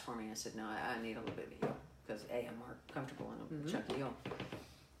flats for me. I said, no, I need a little bit of a heel, because A, I'm more comfortable in a chunky heel.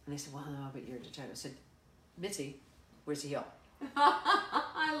 And they said, well, no, but you're a detective. I said, Mitzi, where's the heel?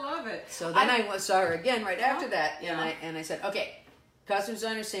 I love it. So then I saw her again right after that, and I said, okay, costume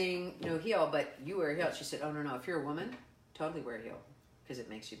designer saying no heel, but you wear a heel. She said, oh, no, if you're a woman, totally wear a heel, because it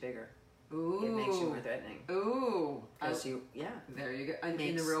makes you bigger. Ooh. It makes you more threatening. Ooh. There you go.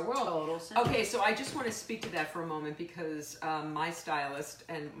 In the real world. Total sense. Okay, so I just want to speak to that for a moment because my stylist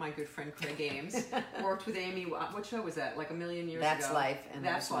and my good friend Craig Ames worked with Amy. What show was that? Like a million years That's ago. Life. And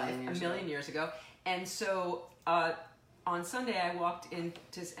That's Life. A million years ago. And so on Sunday I walked in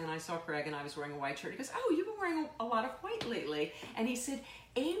and I saw Craig and I was wearing a white shirt. He goes, oh, you've been wearing a lot of white lately. And he said,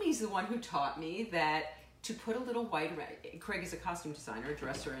 Amy's the one who taught me that to put a little white around. Craig is a costume designer, a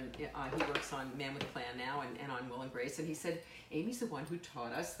dresser, and he works on Man with a Plan now and on Will and Grace. And he said, Amy's the one who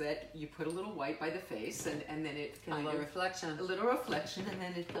taught us that you put a little white by the face and then it a little reflection, and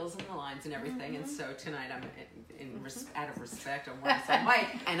then it fills in the lines and everything. And so tonight I'm out of respect, I'm wearing some white,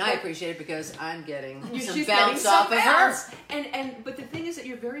 and I appreciate it because I'm getting some bounce off of her. But the thing is that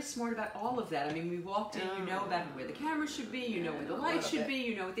you're very smart about all of that. I mean, we walked in, you know about where the camera should be, you know where the light should be,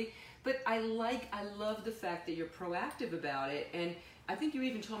 you know what But I love the fact that you're proactive about it. And I think you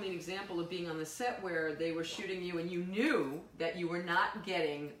even told me an example of being on the set where they were shooting you and you knew that you were not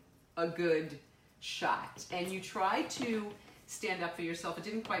getting a good shot. And you tried to stand up for yourself. It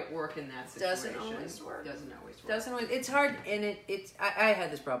didn't quite work in that situation. Doesn't always work. Doesn't always work. It's hard, and I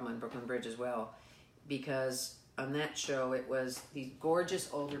had this problem on Brooklyn Bridge as well, because on that show it was these gorgeous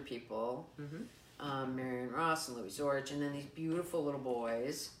older people, Marion Ross and Louis Zorich, and then these beautiful little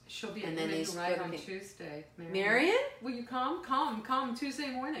boys. She'll be at the right on Tuesday. Marion? Will you come? Come Tuesday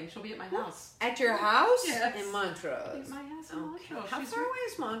morning. She'll be at my house. At your house? Yes. In Montrose. At my house in Montrose. How far away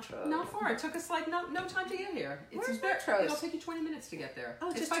is Montrose? Not far. It took us like no time to get here. Where's Montrose? It'll take you 20 minutes to get there.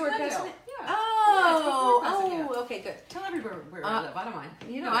 Oh, it's just by toward Glendale. Pleasant? Yeah. Oh, okay, good. Tell everybody where I live. I don't mind.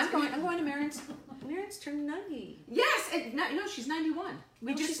 You know, I'm going to Marion's. Marion's turned 90. Yes, no, she's 91.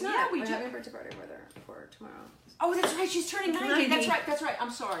 She's not. We're having a birthday party with her for tomorrow. Oh, that's right. She's turning 90. That's right.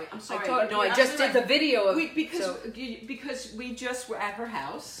 I'm sorry. I just did the video of because we just were at her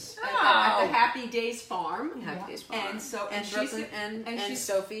house at the Happy Days Farm. Happy Days Farm. And Brooklyn and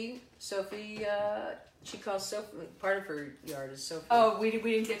Sophie. She calls Sophie. Part of her yard is Sophie. Oh, we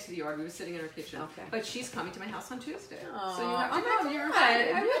didn't get to the yard. We were sitting in her kitchen. Okay. But she's coming to my house on Tuesday. Oh, so you have to come. You're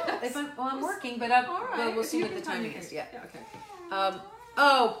invited. If I'm working, but we'll see what the timing is. Yeah. Okay.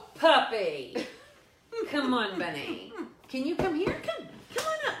 Oh, puppy. Come on, Benny. Can you come here? Come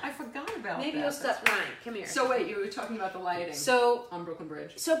on up. I forgot about Maybe that. you'll stop crying. Come here. So wait, you were talking about the lighting. On Brooklyn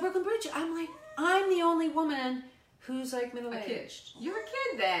Bridge. So Brooklyn Bridge, I'm the only woman who's like middle-aged. You're a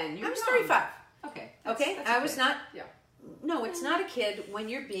kid then. I was 35. Okay. That's I was not. Yeah. No, it's not a kid when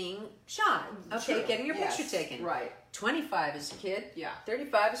you're being shot. Okay, True. getting your picture taken. Right. 25 is a kid. Yeah.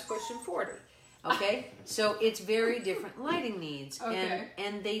 35 is pushing 40. Okay, so it's very different lighting needs,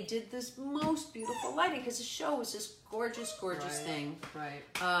 and they did this most beautiful lighting because the show was this gorgeous thing. Right.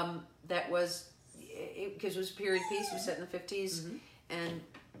 That was because it was a period piece. It was set in the 50s, and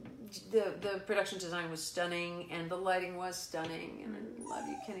the production design was stunning, and the lighting was stunning, and I love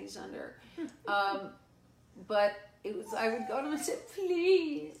you, Kenny Zunder. But it was. I would go to him and say,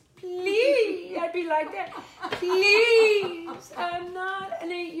 please. I'd be like that. Please, I'm not an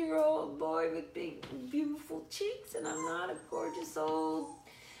 8-year-old boy with big, beautiful cheeks, and I'm not a gorgeous old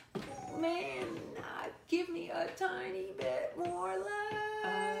man. Give me a tiny bit more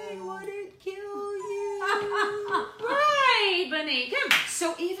light. Would it kill you? Right, Bunny. Come.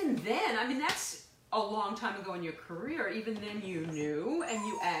 So even then, that's a long time ago in your career. Even then, you knew and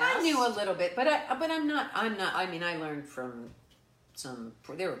you asked. I knew a little bit, but I'm not. I learned from.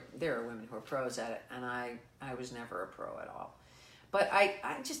 There are women who are pros at it, and I was never a pro at all. But I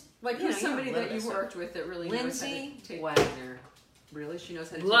just who's somebody that you worked with that really Lindsay knows how to Wagner. Really, she knows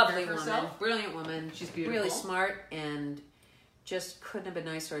how to lovely take care of woman, herself? brilliant woman. She's beautiful, really smart, and just couldn't have been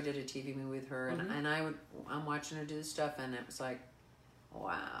nicer. I did a TV movie with her, and I'm watching her do this stuff, and it was like,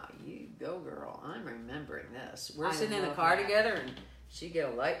 wow, you go, girl. I'm remembering this. We're sitting in the car together, and she get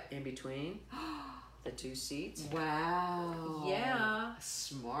a light in between. The 2 seats. Wow. Yeah.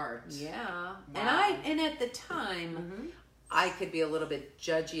 Smart. Yeah. Wow. And at the time, I could be a little bit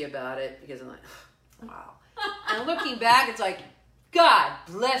judgy about it because I'm like, wow. And looking back, it's like, God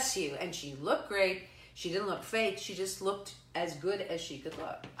bless you. And she looked great. She didn't look fake. She just looked as good as she could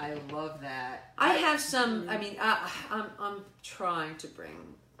look. I love that. I have some. I'm trying to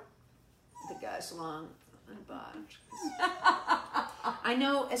bring the guys along. I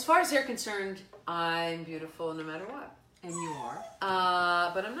know, as far as they're concerned, I'm beautiful no matter what. And you are.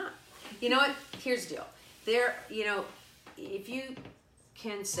 But I'm not. You know what? Here's the deal. If you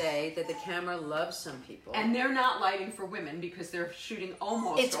can say that the camera loves some people. And they're not lighting for women because they're shooting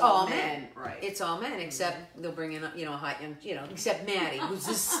almost it's all men. Right. It's all men, except they'll bring in, a high, except Maddie, who's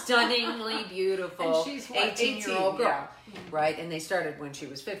a stunningly beautiful and she's 18-year-old girl. Yeah. Right? And they started when she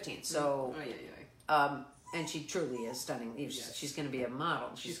was 15. So, and she truly is stunning. Yes. She's going to be a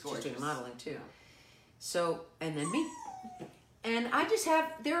model. She's doing modeling too. Yeah. So, and then me. And I just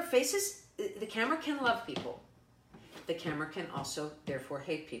there are faces, the camera can love people. The camera can also, therefore,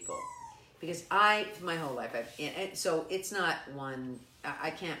 hate people. Because my whole life, so it's not one,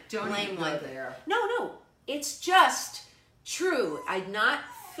 I can't blame one. There. No, it's just true. I'm not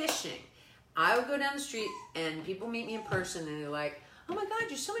fishing. I would go down the street and people meet me in person and they're like, oh my God,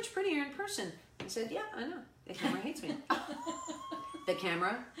 you're so much prettier in person. I said, yeah, I know. The camera hates me. The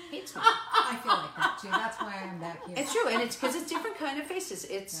camera hates me. I feel like that too. That's why I'm back here. It's true, and it's because it's different kind of faces.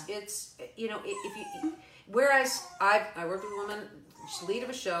 It's if you. Whereas I worked with a woman, she's the lead of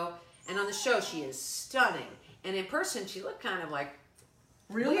a show, and on the show she is stunning, and in person she looked kind of like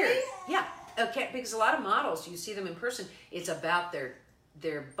really weird. Yeah, okay, because a lot of models you see them in person, it's about their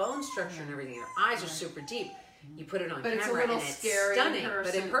their bone structure and everything. Their eyes are super deep. You put it on but camera it's a little and it's scary stunning. in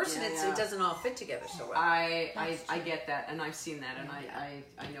person. But in person, it doesn't all fit together so well. I get that, and I've seen that, and I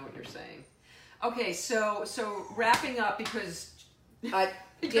know what you're saying. Okay, so wrapping up because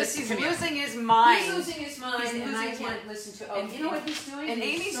he's losing his mind. He's losing his mind, and I can't listen to. Oh, you know what he's doing? And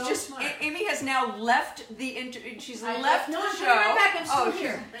he's Amy's so just smart. Amy has now left the she's left no, the show. Right back. I'm still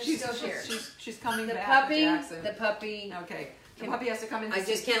here. She's still here. She's coming back. The puppy. Okay, the puppy has to come in. I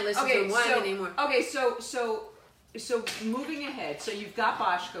just can't listen to one anymore. Okay, so moving ahead. So you've got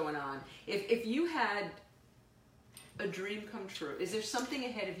Bosch going on. If you had a dream come true, is there something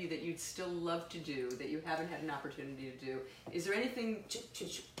ahead of you that you'd still love to do that you haven't had an opportunity to do? Is there anything?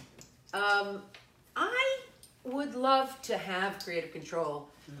 I would love to have creative control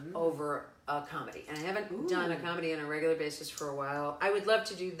over a comedy, and I haven't done a comedy on a regular basis for a while. I would love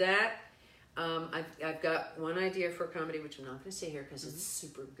to do that. I've got one idea for a comedy, which I'm not going to say here because it's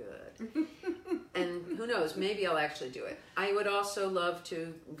super good. And who knows, maybe I'll actually do it. I would also love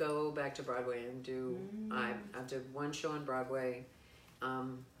to go back to Broadway and do, I did one show on Broadway,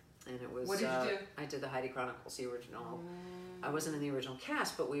 and it was... What did you do? I did the Heidi Chronicles, the original. I wasn't in the original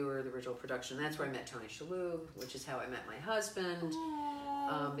cast, but we were the original production. That's where I met Tony Shalhoub, which is how I met my husband,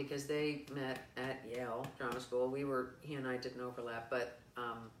 because they met at Yale Drama School. He and I didn't overlap, but...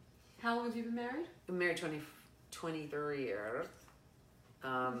 How long have you been married? I'm married 23 years.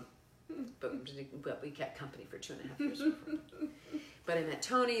 But we kept company for 2.5 years. But I met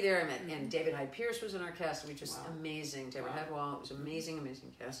Tony there. And David Hyde Pierce was in our cast, which was amazing. Deborah Headwall. It was amazing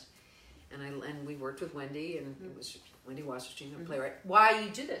cast. And we worked with Wendy, and it was Wendy Wasserstein, the playwright. Why you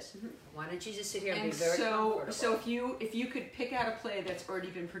do this? Why don't you just sit here and be very comfortable? So if you could pick out a play that's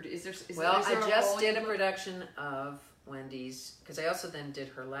already been produced, I just did a production of Wendy's, because I also then did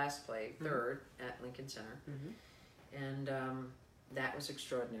her last play, Third, at Lincoln Center, and that was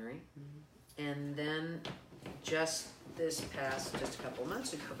extraordinary. And then just a couple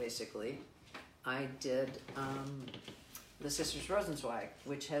months ago, basically, I did The Sisters Rosenzweig,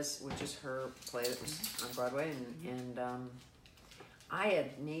 which is her play that was on Broadway, and I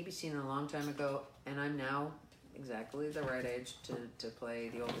had maybe seen it a long time ago, and I'm now exactly the right age to play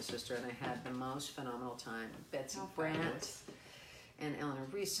the oldest sister, and I had the most phenomenal time. Betsy Brandt and Eleanor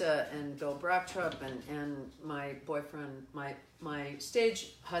Risa and Bill Brocktrup and my boyfriend, my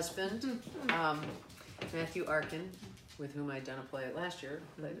stage husband, Matthew Arkin, with whom I'd done a play last year,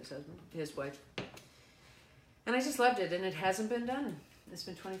 played his husband, his wife. And I just loved it, and it hasn't been done. It's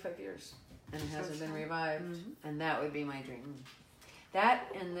been 25 years, and it hasn't been revived, and that would be my dream. That,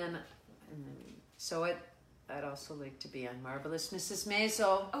 and then I'd also like to be on Marvelous Mrs.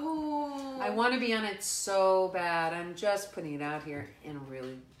 Maisel. Oh. I want to be on it so bad. I'm just putting it out here in a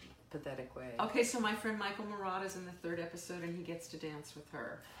really pathetic way. Okay, so my friend Michael Murata's in the 3rd episode, and he gets to dance with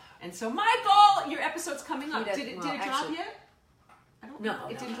her. And so, Michael, your episode's coming up. Did it drop yet? I don't know.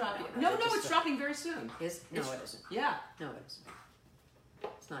 It didn't drop yet. No, it's dropping very soon. No, it isn't. Yeah. No, it isn't.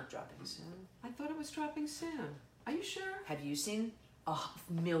 It's not dropping soon. I thought it was dropping soon. Are you sure? Have you seen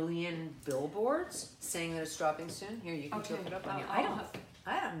 1,000,000 billboards saying that it's dropping soon? Here, you can look it up on your... I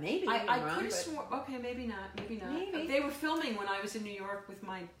don't. Maybe. I could have sworn. Okay, maybe not. Maybe. They were filming when I was in New York with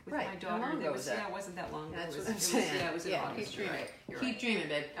my daughter. How long ago was that? Yeah, it wasn't that long ago. That's what I'm saying. It was in August. Keep dreaming. Keep dreaming,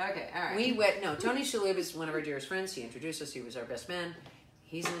 babe. Okay, all right. Tony Shalhoub is one of our dearest friends. He introduced us. He was our best man.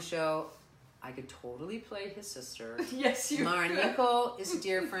 He's in the show. I could totally play his sister. Yes, you Mara could. Nickel is a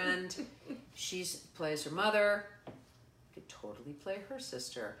dear friend. She plays her mother. I could totally play her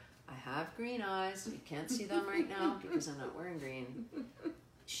sister. I have green eyes. You can't see them right now because I'm not wearing green.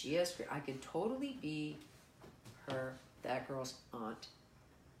 She has. I could totally be that girl's aunt,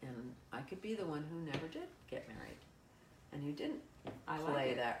 and I could be the one who never did get married, and who didn't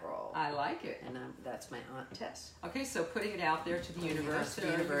play that role. I like it, and that's my Aunt Tess. Okay, so putting it out there to the universe. You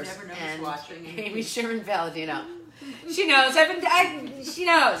never know who's watching. Amy Sherman Palladino. She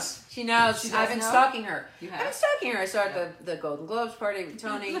knows. She knows. I've been stalking her. I've been stalking her. I saw her at the Golden Globes party with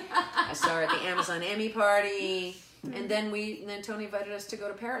Tony. I saw her at the Amazon Emmy party. And then Tony invited us to go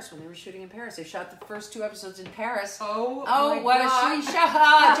to Paris when they were shooting in Paris. They shot the first 2 episodes in Paris. Oh what God. a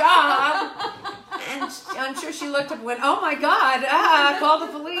shot job! And I'm sure she looked up and went, "Oh my God! Call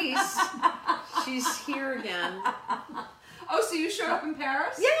the police! She's here again." Oh, so you showed up in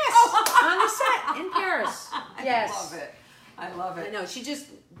Paris? Yes, on the set in Paris. Yes, I love it. I know. She just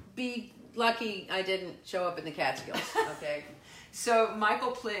be lucky I didn't show up in the Catskills. Okay. So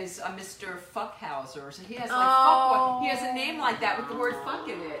Michael plays Mr. Fuckhauser. So he has he has a name like that with the word "fuck"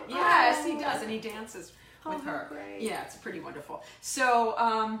 in it. Yes, he does, and he dances with her. Great. Yeah, it's pretty wonderful.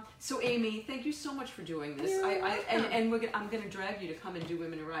 So, so Amy, thank you so much for doing this. I'm gonna drag you to come and do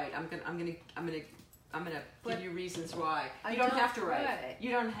Women Who Write. I'm gonna give you reasons why. You don't have to write.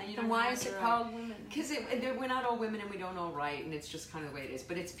 You don't. Why is it called Women? Because we're not all women and we don't all write, and it's just kind of the way it is.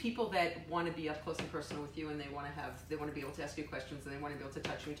 But it's people that want to be up close and personal with you, and they want to be able to ask you questions, and they want to be able to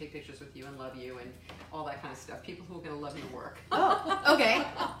touch you and take pictures with you and love you and all that kind of stuff. People who are going to love your work. Oh, okay.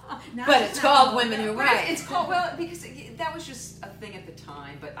 But it's called Women Who Write. It's called because that was just a thing at the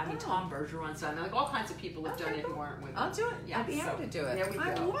time. But I mean, Tom Bergeron's done it. Like all kinds of people have done it who aren't women. I'll do it. Yeah, I'd be happy to do it. There we go.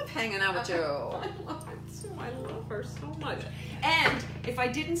 I love hanging out with you. I love her so much. And if I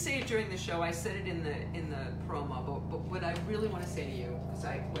didn't say it during the show, I said it in the promo. But what I really want to say to you,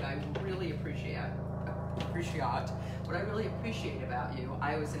 what I really appreciate about you,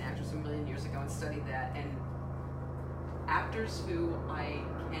 I was an actress a million years ago and studied that, and actors who I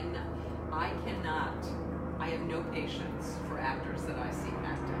have no patience for actors that I see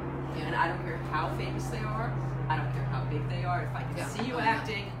acting. Yeah. And I don't care how famous they are, I don't care how big they are. If I can see you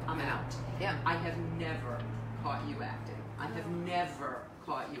acting, I'm out. Yeah. I have never caught you acting. I have never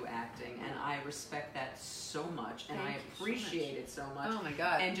caught you acting, and I respect that so much, and I appreciate it so much. Oh my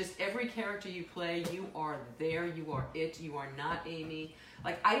God. And just every character you play, you are there, you are it, you are not Amy.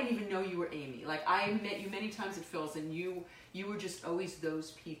 Like, I didn't even know you were Amy. Like, I met you many times at Phil's, and you were just always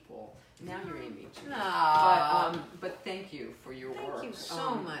those people. Now you're Amy too. But thank you for your work. Thank you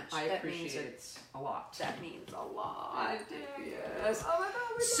so much. I appreciate it a lot. That means a lot. I do. Yes. Oh my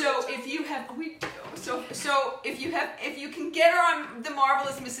God. So if you have, if you can get her on The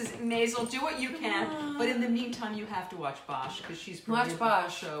Marvelous Mrs. Maisel, do what you can. But in the meantime, you have to watch Bosch because she's brilliant. Watch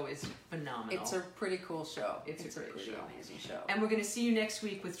Bosch. The show is phenomenal. It's a pretty cool show. It's a pretty show. Amazing show. And we're going to see you next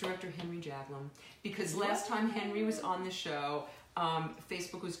week with director Henry Jaglom, because last time Henry was on the show,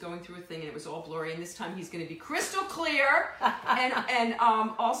 Facebook was going through a thing and it was all blurry, and this time he's going to be crystal clear. and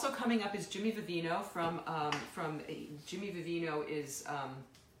also coming up is Jimmy Vivino from Jimmy Vivino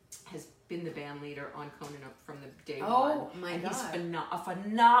has been the band leader on Conan from the day one. Oh my God. He's a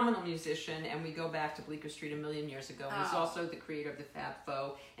phenomenal musician, and we go back to Bleecker Street a million years ago. And he's also the creator of the Fab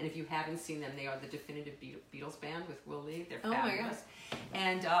Four, and if you haven't seen them, they are the definitive Beatles band with Will Lee. They're fabulous.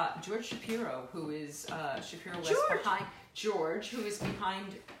 And George Shapiro, who is George, who is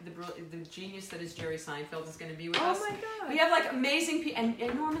behind the genius that is Jerry Seinfeld, is going to be with us. Oh my God. We have like amazing people, and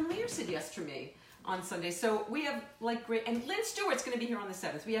Norman Lear said yes to me on Sunday. So we have like great, and Lynn Stewart's going to be here on the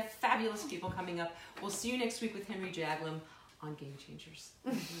 7th. We have fabulous people coming up. We'll see you next week with Henry Jaglom on Game Changers.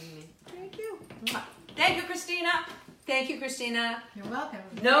 Thank you. Thank you, Christina. Thank you, Christina. You're welcome.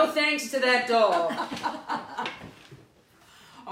 No thanks to that doll.